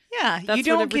 Yeah, That's you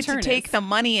don't what a get to return take is. the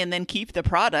money and then keep the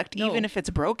product, No. even if it's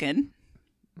broken.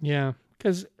 Yeah,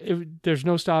 because there's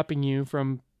no stopping you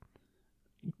from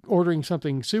ordering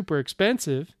something super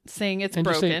expensive. Saying it's And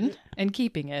just broken saying- and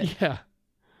keeping it. Yeah,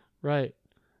 right.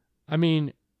 I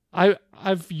mean,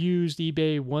 I've used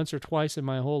eBay once or twice in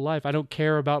my whole life. I don't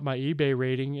care about my eBay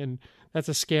rating, and that's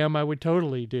a scam I would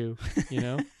totally do. You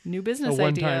know, New business a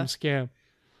one-time idea. scam.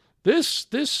 This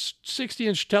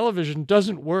 60-inch television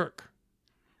doesn't work.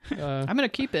 I'm going to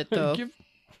keep it, though.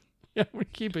 I'm gonna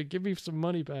keep it. Give me some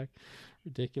money back.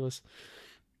 Ridiculous.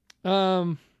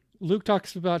 Luke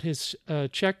talks about his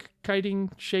check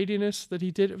kiting shadiness that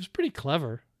he did. It was pretty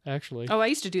clever, actually. Oh, I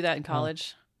used to do that in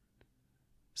college.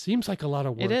 Seems like a lot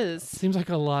of work. It is. Seems like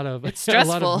a lot of It's a lot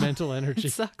stressful. of mental energy.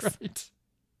 It sucks. Right.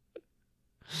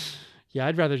 Yeah,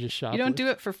 I'd rather just shop. You don't do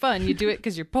it for fun. You do it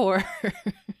because you're poor.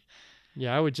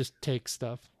 Yeah, I would just take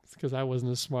stuff because I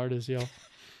wasn't as smart as y'all.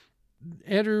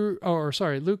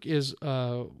 Luke is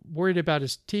worried about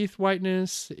his teeth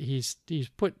whiteness. He's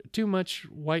put too much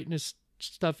whiteness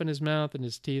stuff in his mouth, and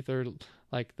his teeth are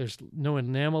like there's no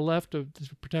enamel left to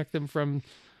protect them from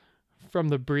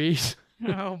the breeze.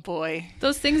 Oh, boy.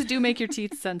 Those things do make your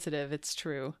teeth sensitive. It's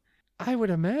true. I would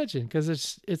imagine because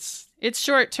it's It's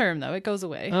short term, though. It goes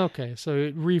away. okay. So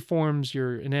it reforms,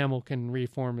 your enamel can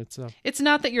reform itself. It's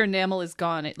not that your enamel is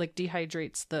gone. It like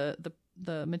dehydrates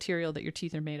the material that your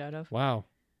teeth are made out of. Wow.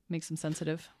 Makes them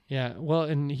sensitive. Yeah. Well,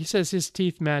 and he says his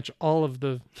teeth match all of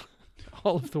the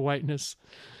whiteness.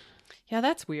 Yeah,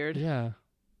 that's weird. Yeah.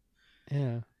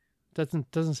 Yeah.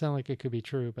 Doesn't sound like it could be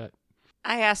true, but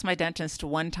I asked my dentist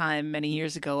one time many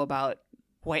years ago about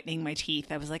whitening my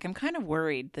teeth. I was like, I'm kind of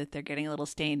worried that they're getting a little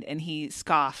stained. And he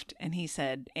scoffed and he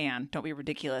said, Anne, don't be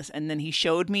ridiculous. And then he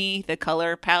showed me the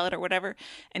color palette or whatever.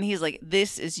 And he's like,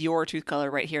 this is your tooth color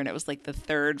right here. And it was like the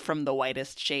third from the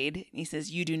whitest shade. And he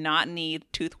says, you do not need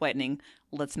tooth whitening.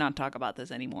 Let's not talk about this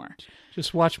anymore.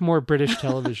 just watch more British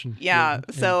television. Yeah,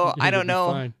 so I don't know.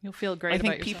 Fine. You'll feel great I about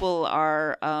think yourself. people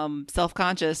are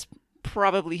self-conscious,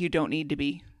 probably who don't need to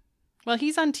be. Well,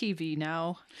 he's on TV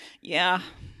now, Yeah.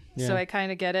 so Yeah. I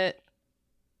kind of get it.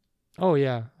 Oh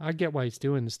yeah, I get why he's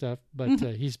doing the stuff, but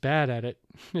he's bad at it.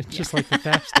 It's just like the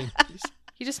fasting.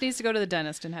 He just needs to go to the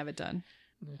dentist and have it done.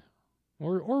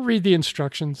 Or read the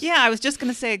instructions. Yeah, I was just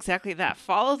going to say exactly that.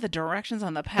 Follow the directions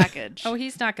on the package. Oh,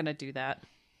 he's not going to do that.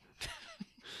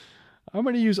 I'm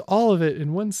going to use all of it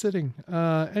in one sitting.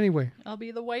 Anyway, I'll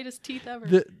be the whitest teeth ever.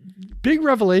 the big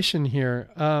revelation here.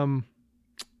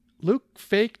 Luke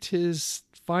faked his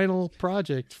final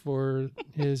project for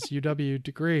his UW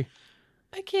degree.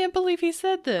 I can't believe he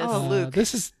said this. Oh, Luke.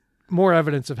 This is more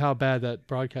evidence of how bad that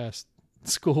broadcast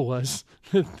school was.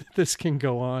 This can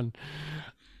go on.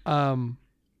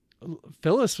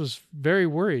 Phyllis was very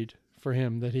worried for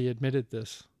him that he admitted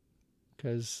this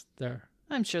because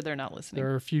I'm sure they're not listening.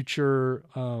 there are future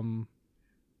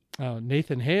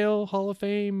Nathan Hale Hall of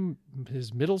Fame.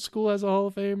 His middle school has a Hall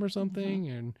of Fame or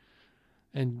something,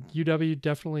 and UW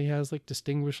definitely has like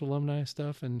distinguished alumni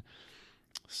stuff. And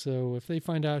so if they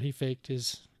find out he faked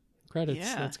his credits,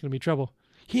 Yeah. that's going to be trouble.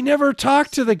 He never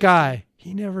talked to the guy.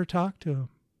 He never talked to him.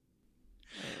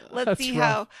 Let's That's see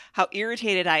rough. how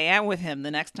irritated I am with him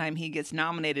the next time he gets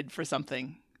nominated for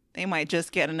something. They might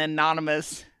just get an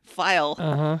anonymous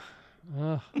file.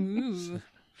 Ooh.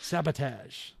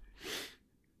 Sabotage.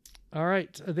 All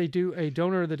right. They do a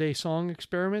Donor of the Day song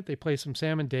experiment. They play some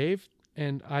Sam and Dave,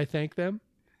 and I thank them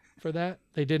for that.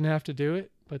 They didn't have to do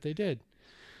it, but they did.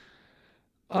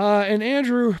 And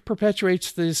Andrew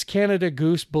perpetuates this Canada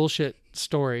Goose bullshit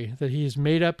story that he's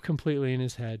made up completely in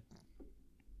his head.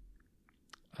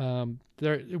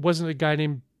 It wasn't a guy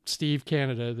named Steve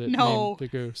Canada that No. named the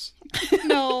goose.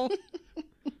 No.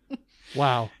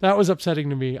 Wow. That was upsetting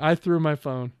to me. I threw my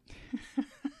phone.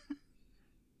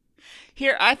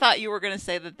 Here, I thought you were going to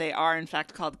say that they are, in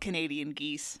fact, called Canadian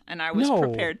geese, and I was No.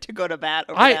 prepared to go to bat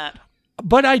over I- that.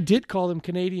 But I did call them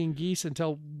Canadian geese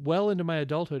until well into my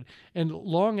adulthood. And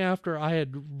long after I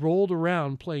had rolled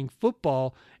around playing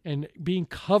football and being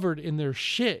covered in their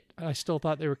shit, I still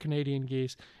thought they were Canadian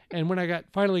geese. And when I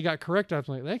finally got corrected, I was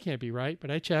like, that can't be right. But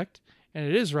I checked, and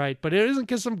it is right. But it isn't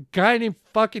because some guy named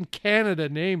fucking Canada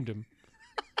named him.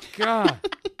 God.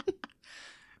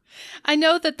 I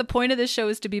know that the point of this show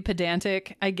is to be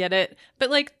pedantic. I get it. But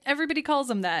like everybody calls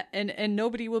them that and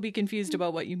nobody will be confused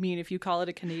about what you mean if you call it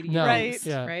a Canadian No. Right. goose,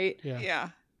 Yeah. right? Yeah. Yeah.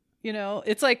 You know,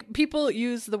 it's like people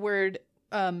use the word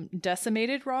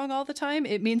decimated wrong all the time.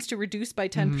 It means to reduce by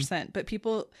 10%, but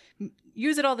people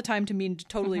use it all the time to mean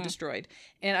totally destroyed.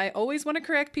 And I always want to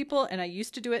correct people, and I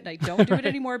used to do it, and I don't do it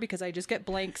anymore because I just get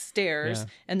blank stares,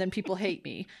 and then people hate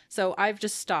me. So I've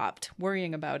just stopped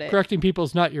worrying about it. Correcting people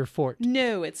is not your fort.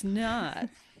 No, it's not.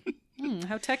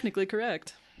 How technically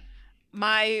correct.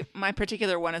 My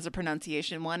particular one as a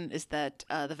pronunciation one is that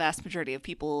the vast majority of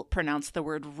people pronounce the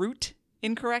word route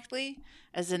incorrectly,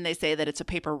 as in they say that it's a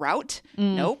paper route.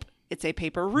 Nope, it's a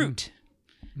paper route.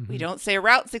 We don't say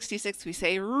Route 66, we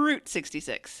say Route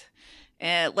 66.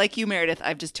 And like you, Meredith,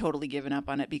 I've just totally given up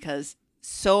on it because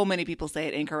so many people say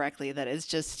it incorrectly that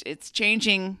it's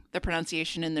changing the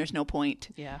pronunciation, and there's no point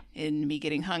in me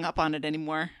getting hung up on it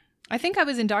anymore. I think I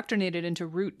was indoctrinated into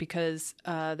root because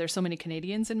there's so many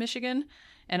Canadians in Michigan,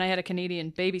 and I had a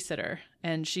Canadian babysitter,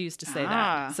 and she used to say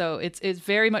that. So it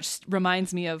very much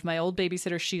reminds me of my old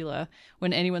babysitter Sheila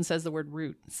when anyone says the word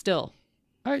root. Still,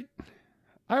 I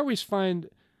always find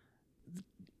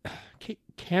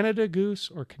Canada geese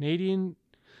or Canadian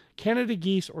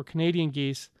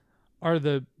geese are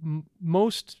the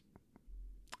most,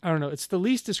 I don't know, it's the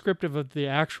least descriptive of the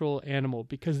actual animal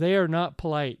because they are not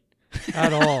polite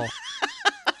at all.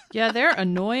 Yeah, they're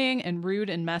annoying and rude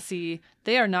and messy.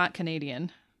 They are not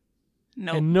Canadian.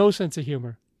 No. And no sense of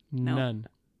humor. Nope. None.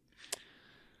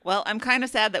 Well, I'm kind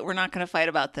of sad that we're not going to fight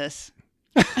about this.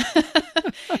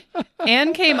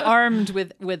 Anne came armed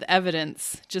with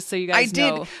evidence, just so you guys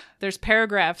know. There's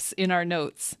paragraphs in our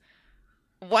notes.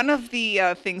 One of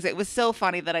the things, it was so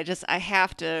funny that I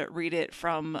have to read it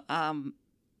from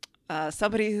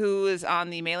somebody who is on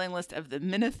the mailing list of the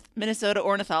Minnesota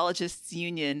Ornithologists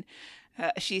Union.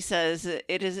 She says,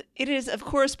 it is, of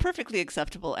course, perfectly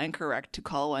acceptable and correct to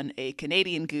call one a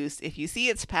Canadian goose if you see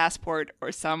its passport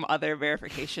or some other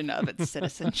verification of its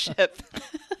citizenship.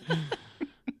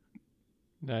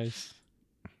 Nice.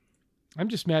 I'm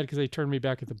just mad because they turned me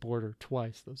back at the border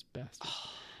twice, those bastards.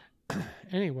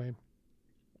 Anyway,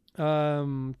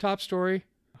 top story.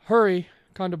 Hurry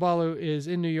Kondabalu is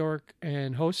in New York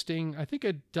and hosting, I think,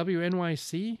 a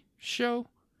WNYC show.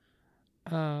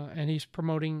 And he's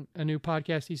promoting a new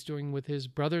podcast he's doing with his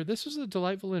brother. This was a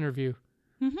delightful interview.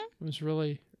 It was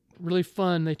really, really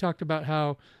fun. They talked about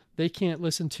how they can't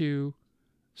listen to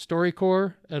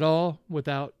StoryCorps at all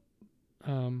without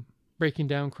breaking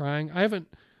down crying. I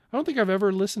don't think I've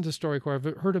ever listened to StoryCorps.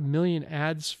 I've heard a million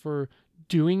ads for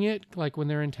doing it, like when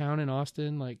they're in town in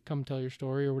Austin, like come tell your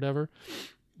story or whatever.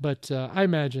 But I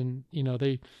imagine,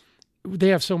 they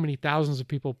have so many thousands of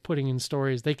people putting in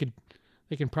stories. They can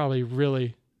probably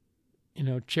really,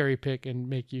 cherry pick and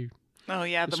make you. Oh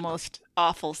yeah, the most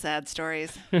awful sad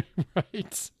stories.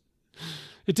 Right.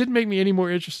 It didn't make me any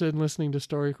more interested in listening to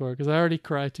StoryCorps because I already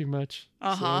cry too much.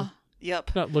 So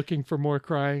yep. Not looking for more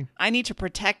crying. I need to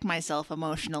protect myself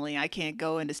emotionally. I can't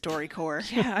go into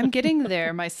StoryCorps. Yeah, I'm getting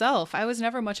there myself. I was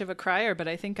never much of a crier, but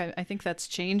I think that's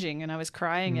changing. And I was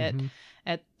crying at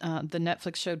the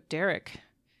Netflix show Derek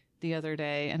the other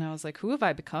day, and I was like, who have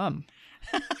I become?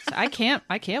 So I can't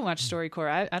watch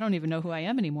StoryCorps. I don't even know who I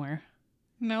am anymore.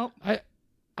 Nope.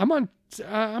 I'm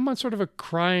on sort of a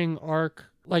crying arc.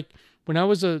 Like when I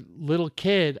was a little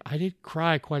kid, I did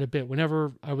cry quite a bit.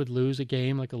 Whenever I would lose a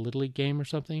game, like a Little League game or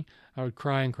something, I would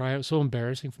cry and cry. It was so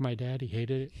embarrassing for my dad. He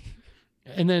hated it.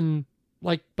 And then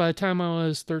like by the time I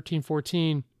was 13,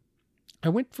 14, I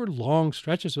went for long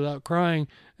stretches without crying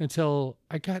until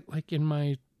I got like in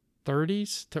my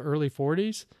 30s to early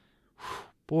 40s.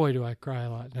 Boy, do I cry a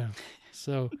lot now.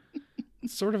 So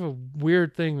it's sort of a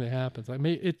weird thing that happens. I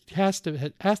mean, it has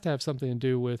to have something to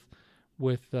do with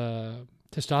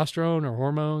testosterone or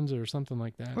hormones or something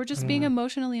like that. Or just being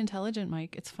emotionally intelligent,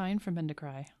 Mike. It's fine for men to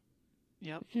cry.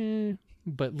 Yep.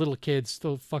 But little kids,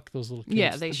 still fuck those little kids.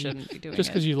 Yeah, they shouldn't be doing it. Just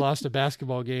because you lost a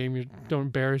basketball game, you don't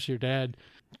embarrass your dad.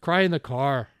 Cry in the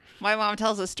car. My mom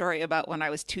tells a story about when I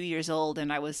was 2 years old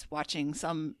and I was watching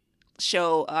some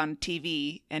show on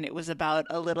TV, and it was about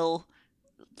a little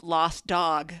lost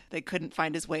dog that couldn't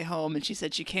find his way home, and she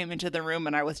said she came into the room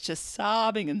and I was just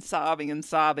sobbing and sobbing and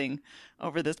sobbing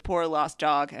over this poor lost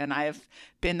dog, and I have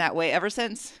been that way ever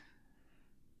since.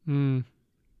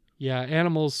 Yeah,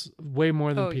 animals way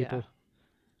more than people. Yeah.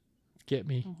 Get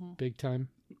me big time.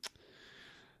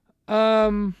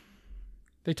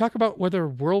 They talk about whether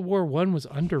World War I was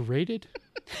underrated.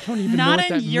 I don't even know what that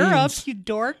means. Not in Europe, you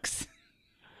dorks.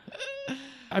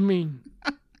 I mean,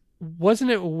 wasn't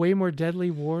it a way more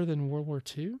deadly war than World War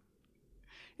II?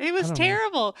 It was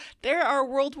terrible. There are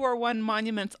World War I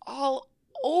monuments all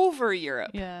over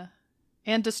Europe. Yeah.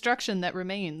 And destruction that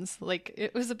remains. Like,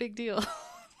 it was a big deal.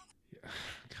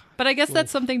 But I guess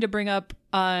that's something to bring up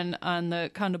on the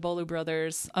Kondabolu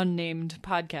Brothers unnamed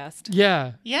podcast.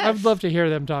 Yeah. Yes. I'd love to hear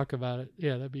them talk about it.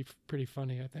 Yeah, that'd be pretty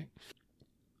funny, I think.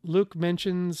 Luke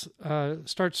mentions,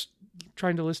 starts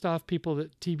trying to list off people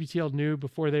that TBTL knew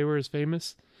before they were as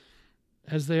famous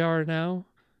as they are now,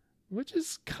 which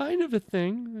is kind of a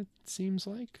thing, it seems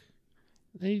like.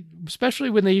 They, especially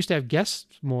when they used to have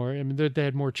guests more. I mean, they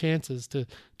had more chances to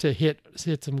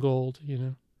hit some gold, you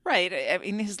know. Right. I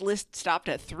mean, his list stopped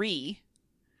at 3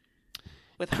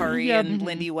 with Hari Yeah. and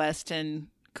Lindy West and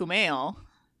Kumail.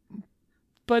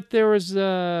 But there was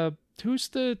who's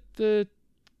the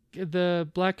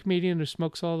black comedian who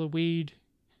smokes all the weed?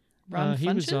 Ron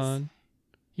he was Funches? on.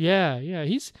 Yeah.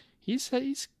 He's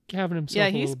having himself. Yeah, a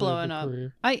he's little blowing bit of a up.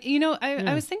 career.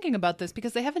 I was thinking about this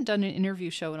because they haven't done an interview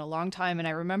show in a long time, and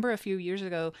I remember a few years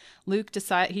ago, Luke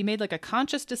he made like a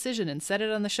conscious decision and said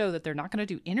it on the show that they're not going to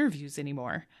do interviews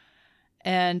anymore,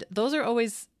 and those are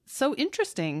always so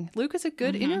interesting. Luke is a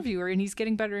good interviewer, and he's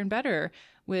getting better and better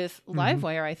with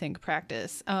Livewire, I think,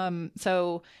 practice.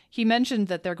 So he mentioned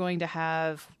that they're going to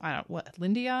have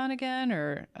Lindy on again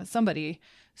or somebody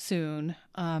soon.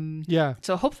 Yeah.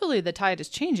 So hopefully the tide is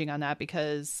changing on that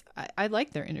because I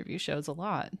like their interview shows a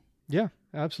lot. Yeah,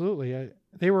 absolutely.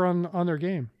 They were on their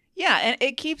game. Yeah, and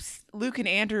it keeps Luke and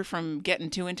Andrew from getting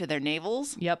too into their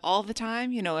navels all the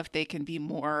time. You know, if they can be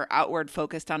more outward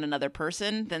focused on another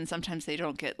person, then sometimes they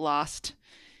don't get lost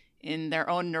in their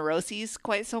own neuroses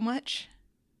quite so much.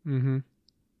 Mm-hmm.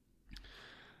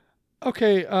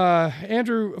 Okay,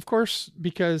 Andrew, of course,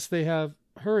 because they have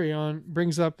Hurry on,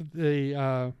 brings up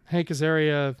the Hank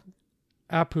Azaria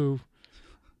Apu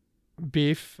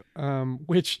beef,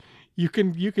 which you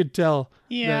could tell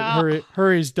that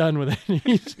Hurry's done with it.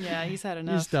 He's had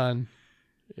enough. He's done.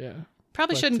 Yeah.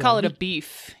 Probably But, shouldn't call it a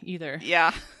beef either.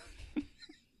 Yeah.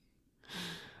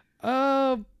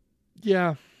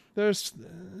 Yeah.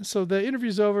 So the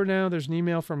interview's over now. There's an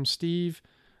email from Steve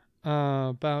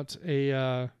about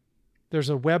there's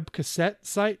a web cassette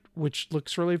site which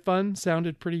looks really fun.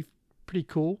 Sounded pretty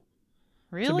cool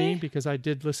to me because I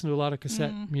did listen to a lot of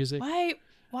cassette music.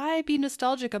 Why be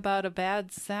nostalgic about a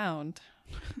bad sound?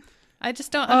 I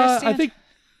just don't understand.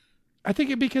 I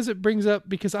think because it brings up,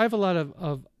 because I have a lot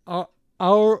of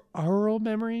aural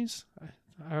memories.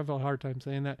 I have a hard time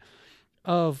saying that.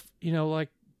 Of, like,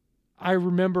 I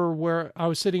remember where I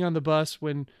was sitting on the bus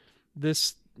when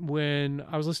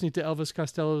I was listening to Elvis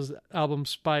Costello's album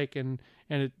Spike and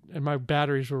my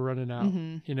batteries were running out,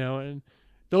 and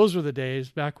those were the days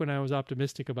back when I was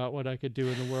optimistic about what I could do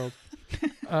in the world.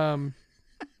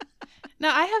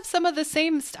 Now, I have some of the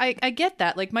same... I get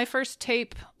that. Like, my first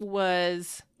tape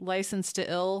was Licensed to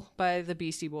Ill by the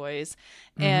Beastie Boys.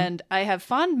 And I have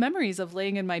fond memories of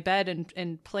laying in my bed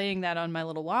and playing that on my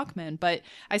little Walkman. But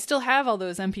I still have all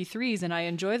those MP3s, and I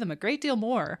enjoy them a great deal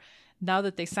more now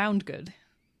that they sound good.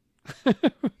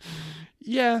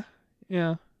 Yeah.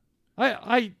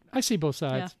 I see both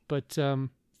sides, but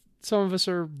some of us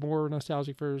are more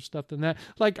nostalgic for stuff than that.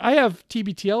 Like, I have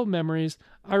TBTL memories.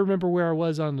 I remember where I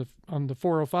was on the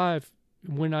 405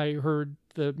 when I heard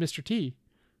the Mr. T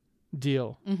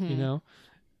deal,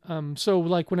 So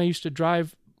like when I used to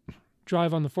drive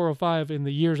on the 405 in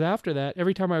the years after that,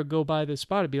 every time I would go by this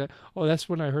spot, I'd be like, oh, that's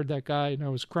when I heard that guy and I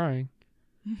was crying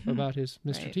about his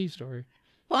Mr. T story.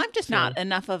 Well, I'm just not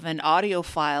enough of an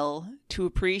audiophile to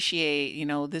appreciate,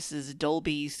 this is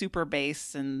Dolby Super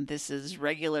Bass and this is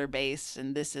regular bass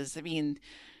and this is,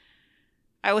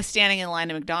 I was standing in line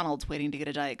at McDonald's waiting to get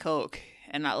a Diet Coke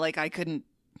and I couldn't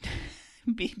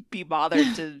be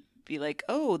bothered to be like,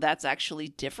 oh, that's actually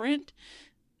different.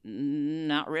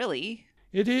 Not really.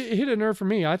 It hit a nerve for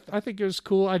me. I think it was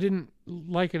cool. I didn't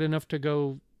like it enough to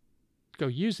go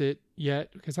use it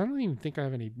yet because I don't even think I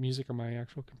have any music on my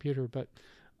actual computer, but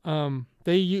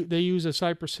they use a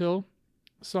Cypress Hill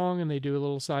song and they do a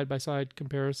little side-by-side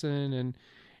comparison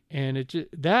and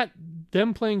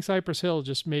them playing Cypress Hill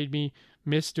just made me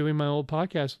miss doing my old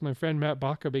podcast with my friend Matt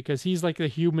Baca because he's like the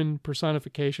human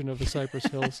personification of the Cypress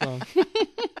Hill song.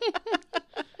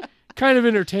 Kind of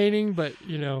entertaining, but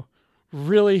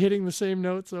really hitting the same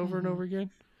notes over and over again,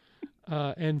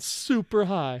 and super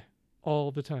high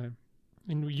all the time,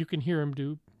 and you can hear him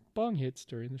do bong hits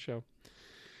during the show.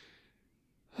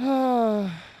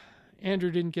 Andrew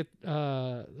didn't get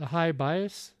the high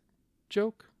bias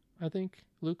joke. I think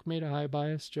Luke made a high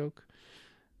bias joke,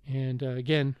 and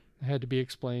again, it had to be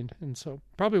explained, and so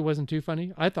probably wasn't too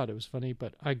funny. I thought it was funny,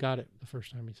 but I got it the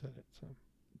first time he said it. So,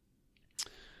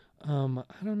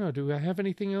 I don't know. Do I have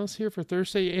anything else here for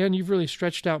Thursday? And you've really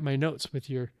stretched out my notes with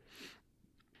your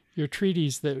your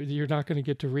treatise that you're not going to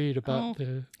get to read about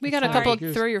the. We the got a flying couple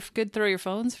goose. throw your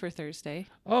phones for Thursday.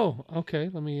 Oh, okay.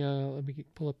 Let me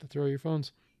pull up the throw your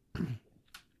phones.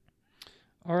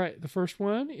 All right, the first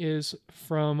one is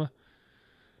from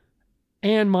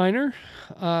Ann Miner,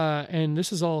 and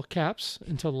this is all caps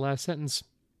until the last sentence.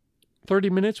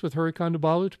 30 minutes with Hari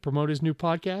Kondabolu to promote his new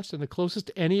podcast, and the closest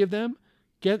any of them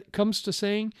comes to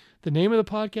saying the name of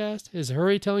the podcast is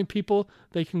Hari telling people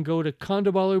they can go to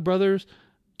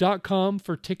kondabolubrothers.com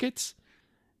for tickets,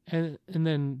 and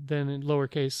then in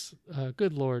lowercase,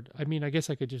 good Lord. I mean, I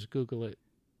guess I could just Google it.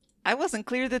 I wasn't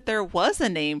clear that there was a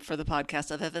name for the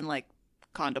podcast other than like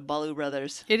Kondabolu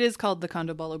Brothers. It is called the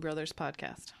Kondabolu Brothers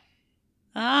Podcast.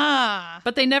 Ah.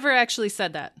 But they never actually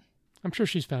said that. I'm sure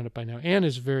she's found it by now. Anne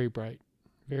is very bright,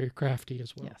 very crafty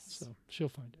as well. Yes. So she'll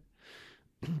find it.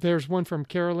 There's one from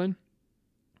Carolyn.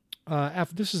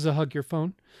 This is a hug your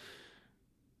phone.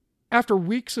 After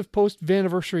weeks of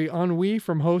post-anniversary ennui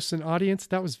from hosts and audience,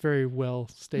 that was very well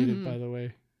stated, by the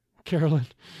way, Carolyn.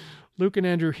 Luke and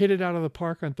Andrew hit it out of the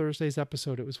park on Thursday's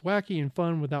episode. It was wacky and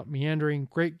fun without meandering.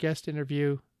 Great guest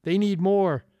interview. They need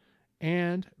more.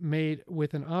 And made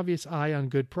with an obvious eye on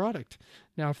good product.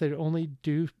 Now, if they'd only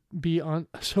be on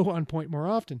point more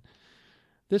often.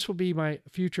 This will be my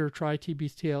future Try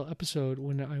TBTL episode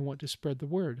when I want to spread the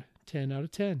word. 10 out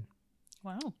of 10.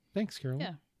 Wow. Thanks, Carolyn.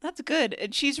 Yeah. That's good.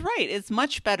 And she's right. It's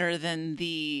much better than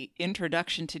the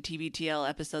introduction to TBTL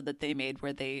episode that they made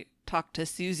where they talked to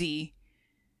Susie.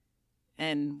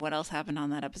 And what else happened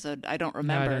on that episode? I don't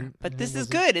remember. But this is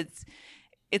good.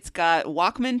 It's got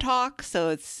Walkman talk,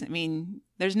 so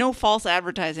there's no false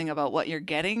advertising about what you're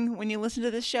getting when you listen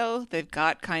to this show. They've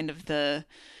got kind of the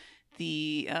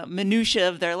minutia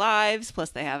of their lives, plus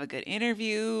they have a good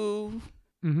interview.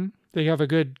 Mm-hmm. They have a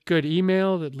good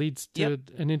email that leads to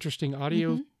an interesting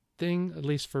audio thing. At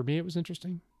least for me, it was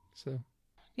interesting. So,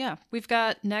 yeah, we've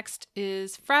got next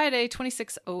is Friday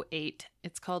 2608.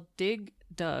 It's called Dig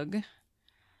Dug.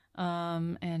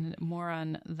 And more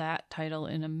on that title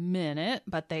in a minute,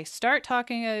 but they start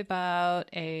talking about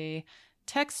a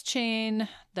text chain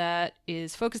that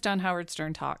is focused on Howard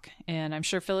Stern talk. And I'm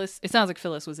sure it sounds like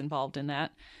Phyllis was involved in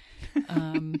that.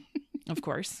 Of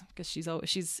course, because she's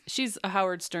a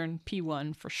Howard Stern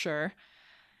P1 for sure.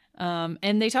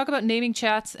 And they talk about naming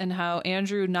chats and how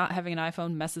Andrew not having an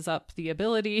iPhone messes up the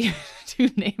ability to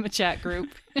name a chat group.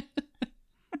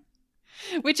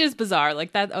 Which is bizarre.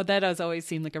 Like that has always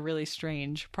seemed like a really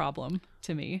strange problem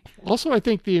to me. Also, I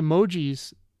think the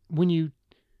emojis, when you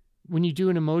do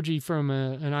an emoji from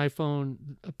an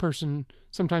iPhone,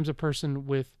 sometimes a person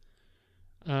with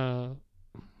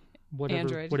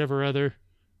whatever other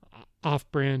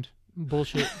off-brand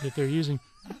bullshit that they're using.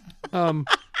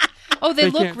 They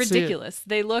look ridiculous.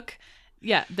 They look,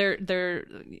 they're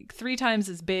 3 times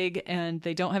as big and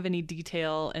they don't have any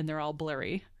detail and they're all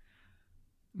blurry.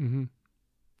 Mm-hmm.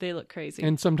 They look crazy.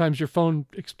 And sometimes your phone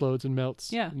explodes and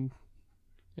melts. Yeah.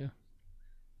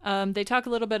 Yeah. They talk a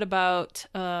little bit about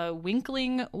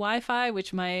winkling Wi-Fi,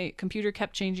 which my computer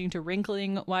kept changing to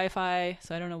wrinkling Wi-Fi.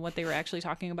 So I don't know what they were actually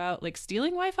talking about. Like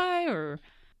stealing Wi-Fi or...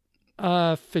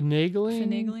 finagling?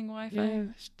 Finagling Wi-Fi?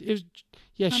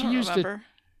 Yeah, she used remember.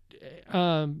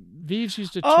 Vives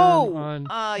used to turn on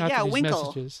after these winkle.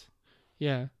 messages.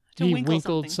 Yeah. To he winkle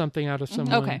winkled something out of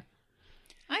someone. Okay.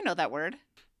 I know that word.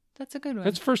 That's a good one.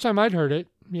 That's the first time I'd heard it.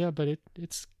 Yeah, but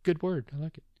it's a good word. I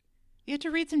like it. You have to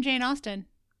read some Jane Austen.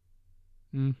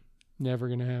 Never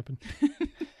going to happen.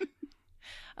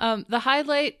 The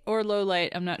highlight or low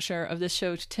light, I'm not sure, of this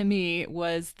show to me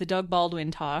was the Doug Baldwin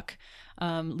talk.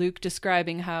 Luke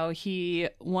describing how he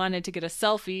wanted to get a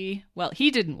selfie. Well,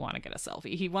 he didn't want to get a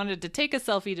selfie. He wanted to take a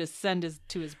selfie to send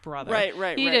to his brother.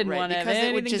 Right. He didn't want to have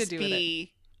anything to do with it. It would just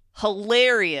be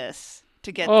hilarious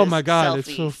to get Oh this my God, selfie.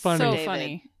 it's so funny. So David.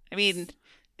 funny. I mean,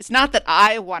 it's not that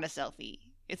I want a selfie.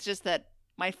 It's just that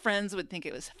my friends would think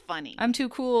it was funny. I'm too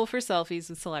cool for selfies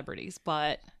with celebrities,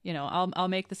 but I'll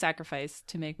make the sacrifice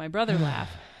to make my brother laugh.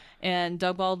 And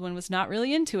Doug Baldwin was not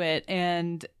really into it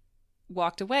and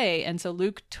walked away. And so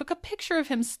Luke took a picture of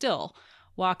him still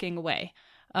walking away.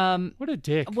 What a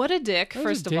dick. What a dick, That was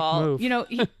first a of dick all. move.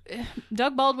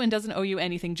 Doug Baldwin doesn't owe you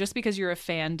anything. Just because you're a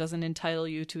fan doesn't entitle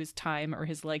you to his time or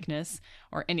his likeness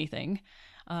or anything.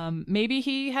 Maybe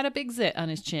he had a big zit on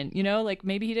his chin, like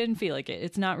maybe he didn't feel like it.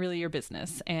 It's not really your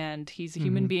business. And he's a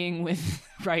human being with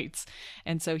rights.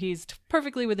 And so he's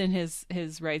perfectly within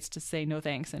his rights to say no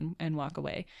thanks and walk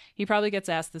away. He probably gets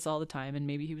asked this all the time and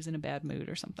maybe he was in a bad mood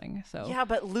or something. So Yeah,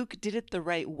 but Luke did it the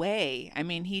right way. I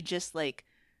mean, he just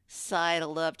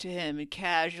sidled up to him and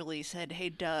casually said, "Hey,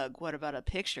 Doug, what about a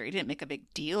picture?" He didn't make a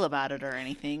big deal about it or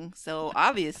anything. So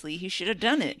obviously he should have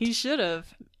done it. he should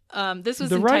have. This was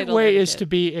the right entitled way etiquette. is to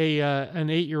be an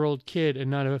 8-year-old kid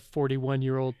and not a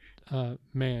 41-year-old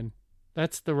man.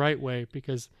 That's the right way,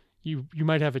 because you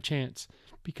might have a chance.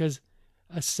 Because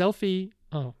a selfie,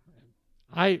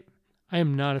 I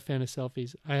am not a fan of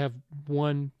selfies. I have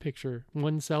one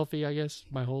selfie, I guess,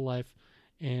 my whole life,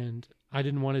 and I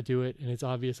didn't want to do it, and it's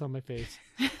obvious on my face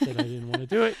that I didn't want to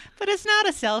do it. But it's not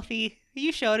a selfie.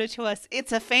 You showed it to us.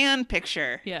 It's a fan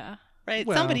picture. Yeah. Right?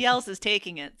 Well, Somebody else is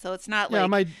taking it, so it's not Yeah,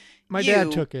 like my you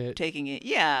dad took it. taking it.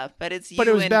 Yeah, but it's you. But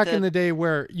it was and back in the day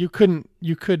where you couldn't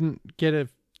get a,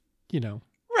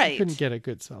 right. you couldn't get a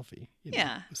good selfie.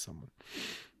 Yeah. With someone.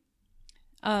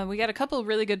 We got a couple of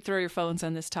really good throw your phones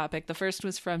on this topic. The first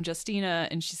was from Justina,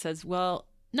 and she says, well,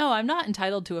 no, I'm not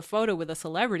entitled to a photo with a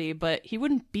celebrity, but he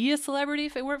wouldn't be a celebrity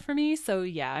if it weren't for me. So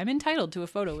yeah, I'm entitled to a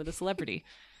photo with a celebrity.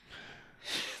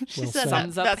 She Well says said.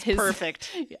 Sums up that's his- perfect,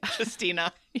 Yeah.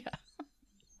 Justina.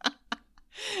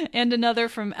 And another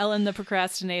from Ellen the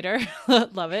Procrastinator.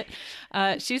 Love it.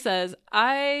 She says,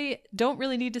 I don't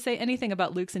really need to say anything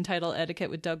about Luke's entitled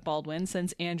etiquette with Doug Baldwin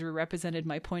since Andrew represented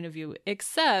my point of view,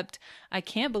 except I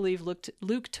can't believe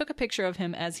Luke took a picture of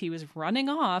him as he was running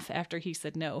off after he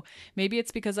said no. Maybe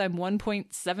it's because I'm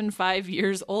 1.75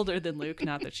 years older than Luke,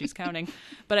 not that she's counting,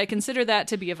 but I consider that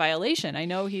to be a violation. I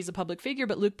know he's a public figure,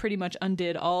 but Luke pretty much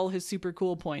undid all his super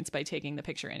cool points by taking the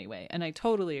picture anyway, and I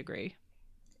totally agree.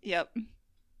 Yep.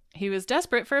 He was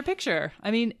desperate for a picture.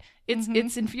 I mean,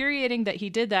 it's infuriating that he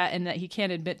did that and that he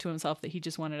can't admit to himself that he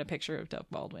just wanted a picture of Doug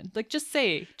Baldwin. Like, just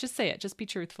say it. Just be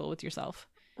truthful with yourself.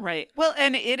 Right. Well,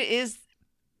 and it is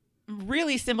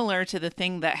really similar to the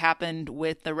thing that happened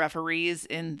with the referees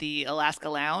in the Alaska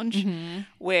Lounge,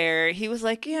 where he was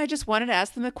like, yeah, I just wanted to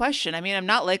ask them a question. I mean, I'm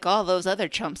not like all those other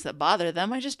chumps that bother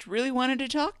them. I just really wanted to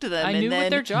talk to them. I and knew then, what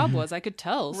their job was. I could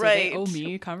tell. So Right. they owe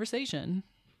me a conversation.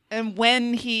 And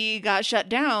when he got shut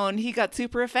down, he got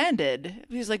super offended.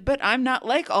 He was like, but I'm not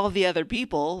like all the other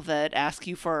people that ask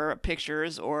you for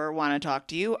pictures or want to talk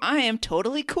to you. I am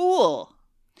totally cool.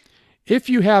 If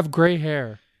you have gray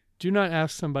hair, do not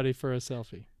ask somebody for a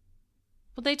selfie.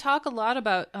 Well, they talk a lot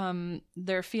about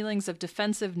their feelings of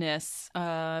defensiveness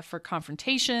for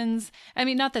confrontations. I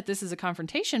mean, not that this is a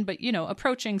confrontation, but,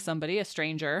 approaching somebody, a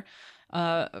stranger,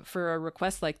 for a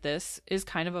request like this is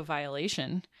kind of a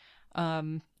violation.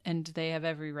 And they have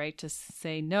every right to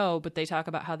say no, but they talk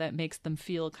about how that makes them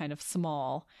feel kind of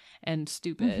small and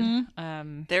stupid.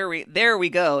 There we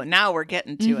go. Now we're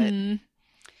getting to it.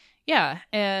 Yeah,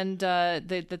 and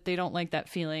they don't like that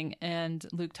feeling. And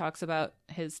Luke talks about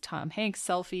his Tom Hanks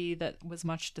selfie that was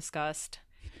much discussed,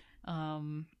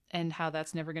 and how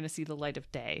that's never going to see the light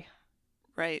of day.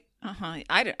 Right.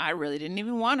 I really didn't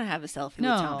even want to have a selfie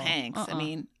No, with Tom Hanks. I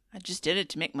mean, I just did it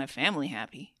to make my family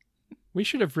happy. We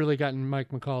should have really gotten Mike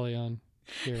McCauley on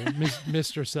here,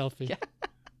 Mr. Selfie. Yeah.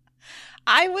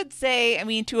 I would say, I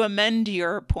mean, to amend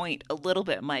your point a little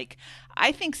bit, Mike,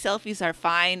 I think selfies are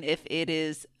fine if it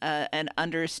is an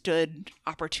understood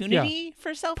opportunity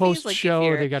for selfies. Post like show, if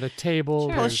you're they got a table. Sure.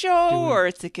 they're post show, doing- or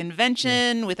it's a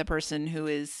convention with a person who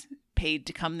is paid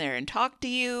to come there and talk to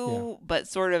you. But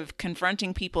sort of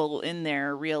confronting people in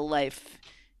their real life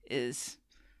is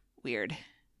weird.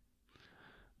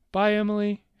 Bye,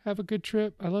 Emily. Have a good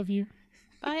trip. I love you.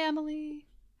 Bye, Emily.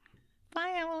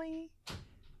 Bye, Emily.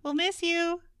 We'll miss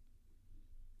you.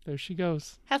 There she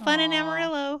goes. Have fun in Aw.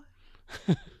 Amarillo.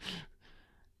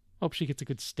 Hope she gets a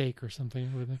good steak or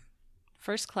something over there.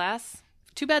 First class.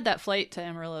 Too bad that flight to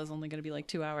Amarillo is only going to be like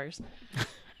 2 hours.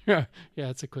 Yeah,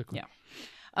 it's a quick one.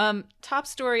 Yeah. Top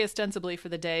story ostensibly for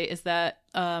the day is that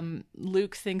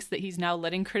Luke thinks that he's now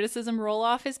letting criticism roll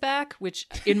off his back, which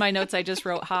in my notes I just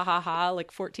wrote ha ha ha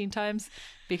like 14 times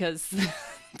because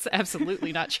it's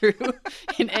absolutely not true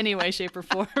in any way, shape, or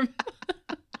form.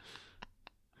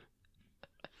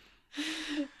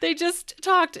 They just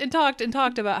talked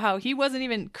about how he wasn't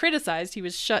even criticized. He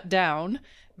was shut down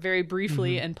very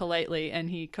briefly and politely, and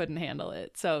he couldn't handle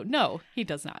it. So no, he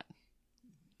does not.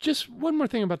 Just one more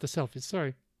thing about the selfies.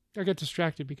 Sorry, I got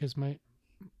distracted because my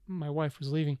wife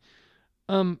was leaving.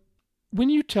 When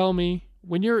you tell me,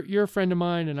 when you're a friend of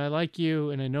mine and I like you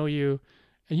and I know you,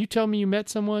 and you tell me you met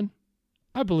someone,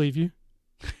 I believe you.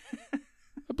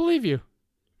 I believe you.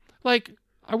 Like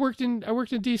I worked in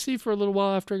D.C. for a little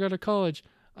while after I got to college.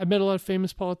 I met a lot of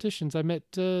famous politicians. I met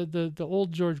the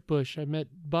old George Bush. I met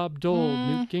Bob Dole,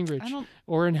 Newt Gingrich,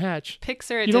 Orrin Hatch.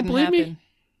 Pixar, it You don't didn't believe me? happen.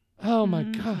 Oh my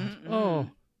God! Oh,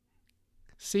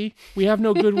 see, we have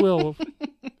no goodwill.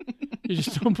 You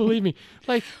just don't believe me.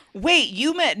 Like, Wait,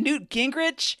 you met Newt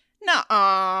Gingrich?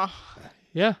 Nuh-uh.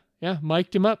 yeah,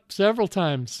 mic'd him up several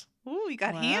times. Ooh, you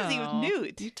got handsy with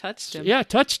Newt. You touched him. Yeah,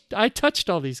 I touched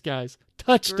all these guys.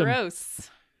 Touched them. Gross.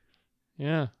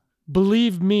 Yeah.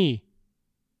 Believe me,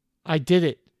 I did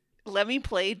it. Let me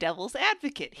play devil's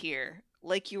advocate here.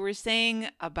 Like you were saying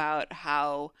about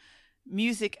how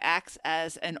music acts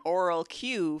as an oral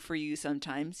cue for you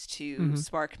sometimes to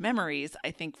spark memories. I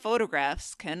think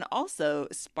photographs can also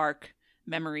spark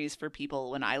memories for people.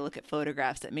 When I look at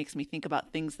photographs, it makes me think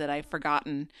about things that I've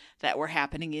forgotten that were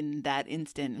happening in that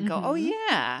instant and go, oh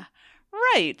yeah,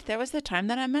 right. There was the time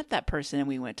that I met that person and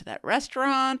we went to that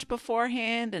restaurant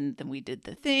beforehand and then we did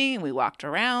the thing and we walked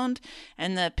around,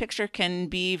 and the picture can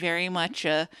be very much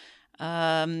a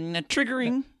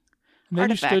triggering And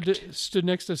then artifact. you stood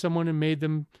next to someone and made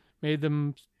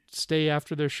them stay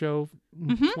after their show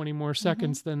 20 more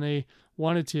seconds than they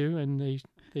wanted to, and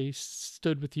they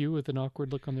stood with you with an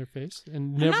awkward look on their face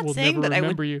and I'm not will saying never that I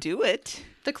remember would you. do it.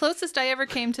 The closest I ever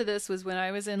came to this was when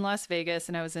I was in Las Vegas,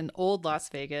 and I was in old Las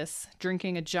Vegas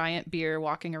drinking a giant beer,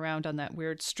 walking around on that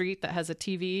weird street that has a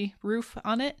TV roof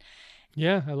on it.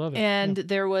 Yeah, I love it. And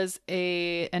there was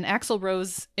an Axl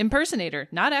Rose impersonator,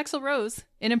 not Axl Rose,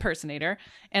 an impersonator.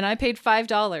 And I paid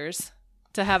 $5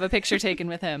 to have a picture taken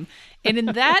with him. And in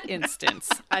that instance,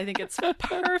 I think it's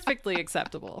perfectly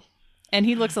acceptable. And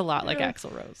he looks a lot like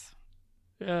Axl Rose.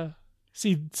 Yeah.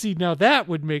 See, now that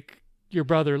would make your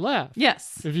brother laugh.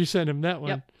 Yes. If you send him that one.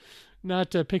 Yep.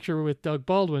 Not a picture with Doug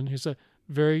Baldwin, who's a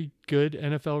very good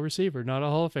NFL receiver. Not a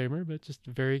Hall of Famer, but just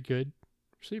a very good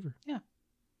receiver. Yeah.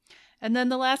 And then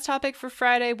the last topic for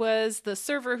Friday was the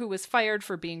server who was fired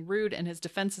for being rude, and his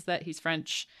defense is that he's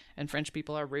French, and French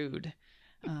people are rude.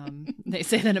 They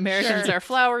say that Americans are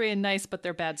flowery and nice, but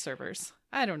they're bad servers.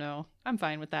 I don't know. I'm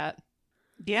fine with that.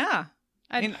 Yeah.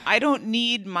 I mean, I don't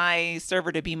need my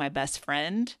server to be my best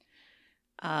friend.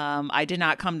 I did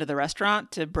not come to the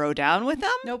restaurant to bro down with them.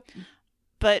 Nope.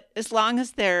 But as long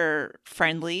as they're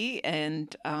friendly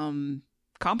and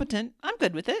competent, I'm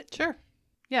good with it. Sure.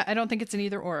 Yeah, I don't think it's an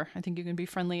either or. I think you can be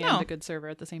friendly and a good server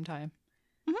at the same time.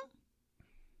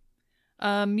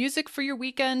 Music for your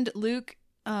weekend. Luke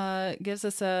gives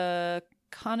us a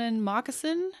Conan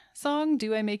Moccasin song,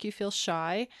 Do I Make You Feel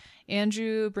Shy?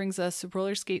 Andrew brings us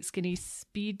Roller Skate Skinny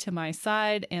Speed to My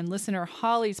Side. And listener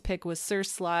Holly's pick was Sir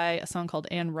Sly, a song called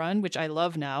And Run, which I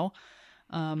love now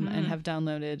and have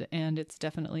downloaded. And it's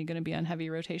definitely going to be on heavy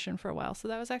rotation for a while. So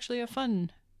that was actually a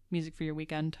fun music for your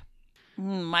weekend.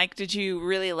 Mike, did you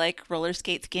really like Roller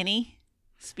Skate Skinny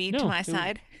Speed to My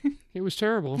Side? It was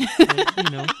terrible.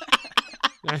 But,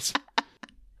 that's.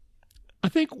 I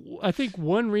think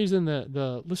one reason that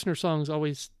the listener songs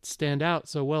always stand out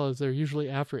so well is they're usually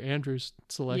after Andrew's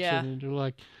selection, and they're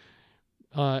like,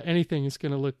 anything is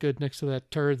going to look good next to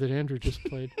that turd that Andrew just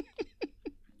played.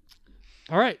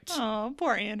 All right. Oh,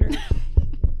 poor Andrew.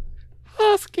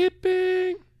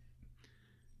 Skipping.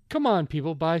 Come on,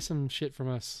 people, buy some shit from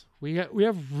us. We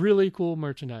have really cool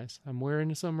merchandise. I'm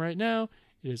wearing some right now.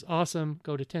 It is awesome.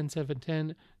 Go to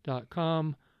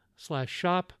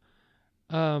 10710.com/shop.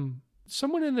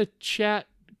 Someone in the chat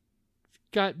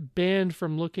got banned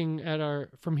from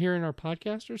hearing our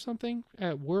podcast or something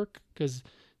at work because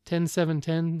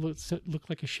 10710 looked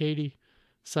like a shady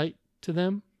site to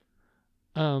them.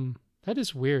 That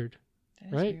is weird,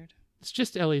 right? Weird. It's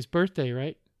just Ellie's birthday,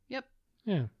 right? Yep.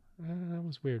 Yeah, that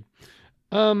was weird.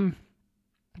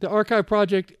 The Archive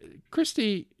Project,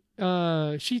 Christy,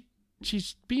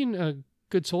 she's being a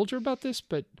good soldier about this,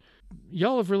 but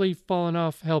y'all have really fallen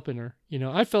off helping her.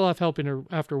 I fell off helping her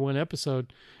after one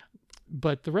episode,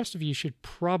 but the rest of you should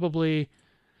probably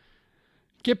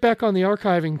get back on the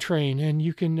archiving train, and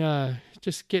you can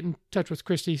just get in touch with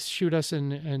Christy, shoot us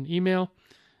an email,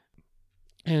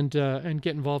 and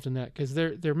get involved in that, because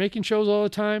they're making shows all the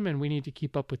time, and we need to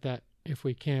keep up with that if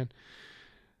we can.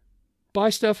 Buy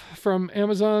stuff from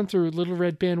Amazon through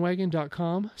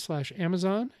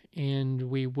littleredbandwagon.com/Amazon, and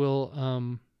we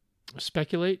will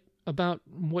speculate about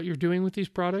what you're doing with these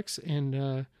products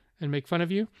and make fun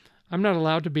of you. I'm not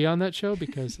allowed to be on that show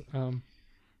because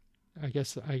I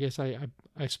guess I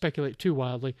speculate too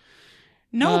wildly.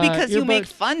 No, because you make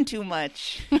fun too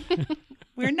much.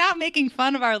 We're not making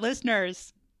fun of our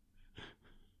listeners.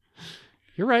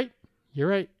 You're right.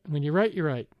 When you're right, you're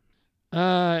right.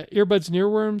 Earbuds and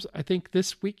Earworms, I think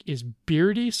this week is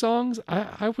beardy songs.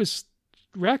 I was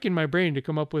racking my brain to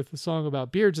come up with a song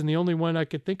about beards, and the only one I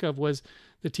could think of was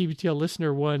the TBTL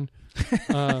listener one.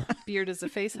 Beard is a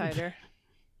face hider.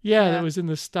 Yeah, that was in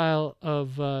the style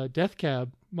of Death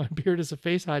Cab. My beard is a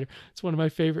face hider. It's one of my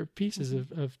favorite pieces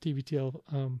of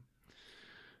TBTL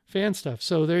fan stuff.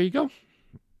 So there you go.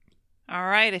 All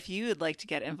right. If you would like to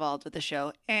get involved with the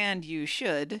show, and you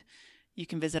should, you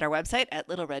can visit our website at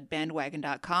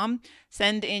littleredbandwagon.com.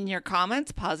 Send in your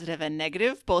comments, positive and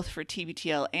negative, both for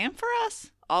TBTL and for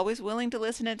us. always willing to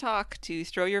listen and talk to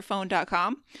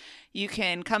throwyourphone.com. You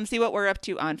can come see what we're up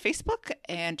to on Facebook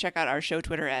and check out our show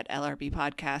Twitter at LRB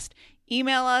Podcast.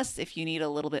 Email us if you need a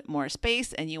little bit more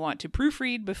space and you want to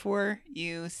proofread before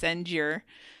you send your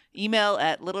email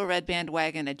at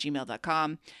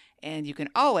littleredbandwagon@gmail.com. And you can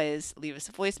always leave us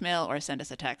a voicemail or send us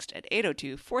a text at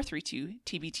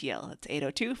 802-432-TBTL. That's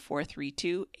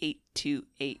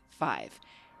 802-432-8285.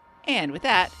 And with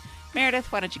that,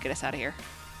 Meredith, why don't you get us out of here?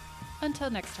 Until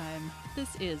next time,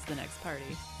 this is The Next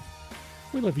Party.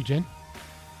 We love you, Jen.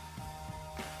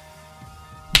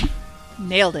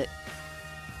 Nailed it.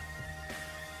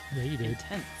 Yeah, you did.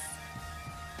 Intense.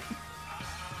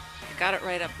 I got it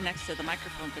right up next to the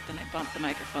microphone, but then I bumped the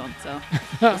microphone, so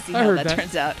we'll see I how heard that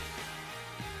turns out.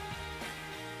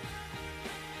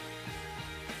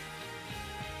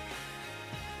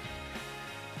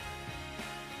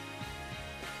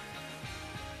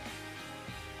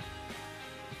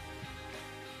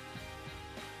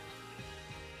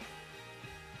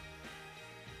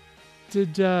 Do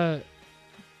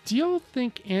y'all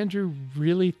think Andrew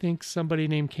really thinks somebody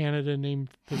named Canada named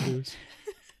the booze?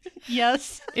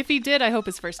 Yes. If he did, I hope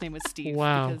his first name was Steve.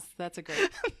 Wow. Because that's a great...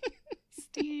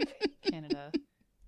 Steve, Canada.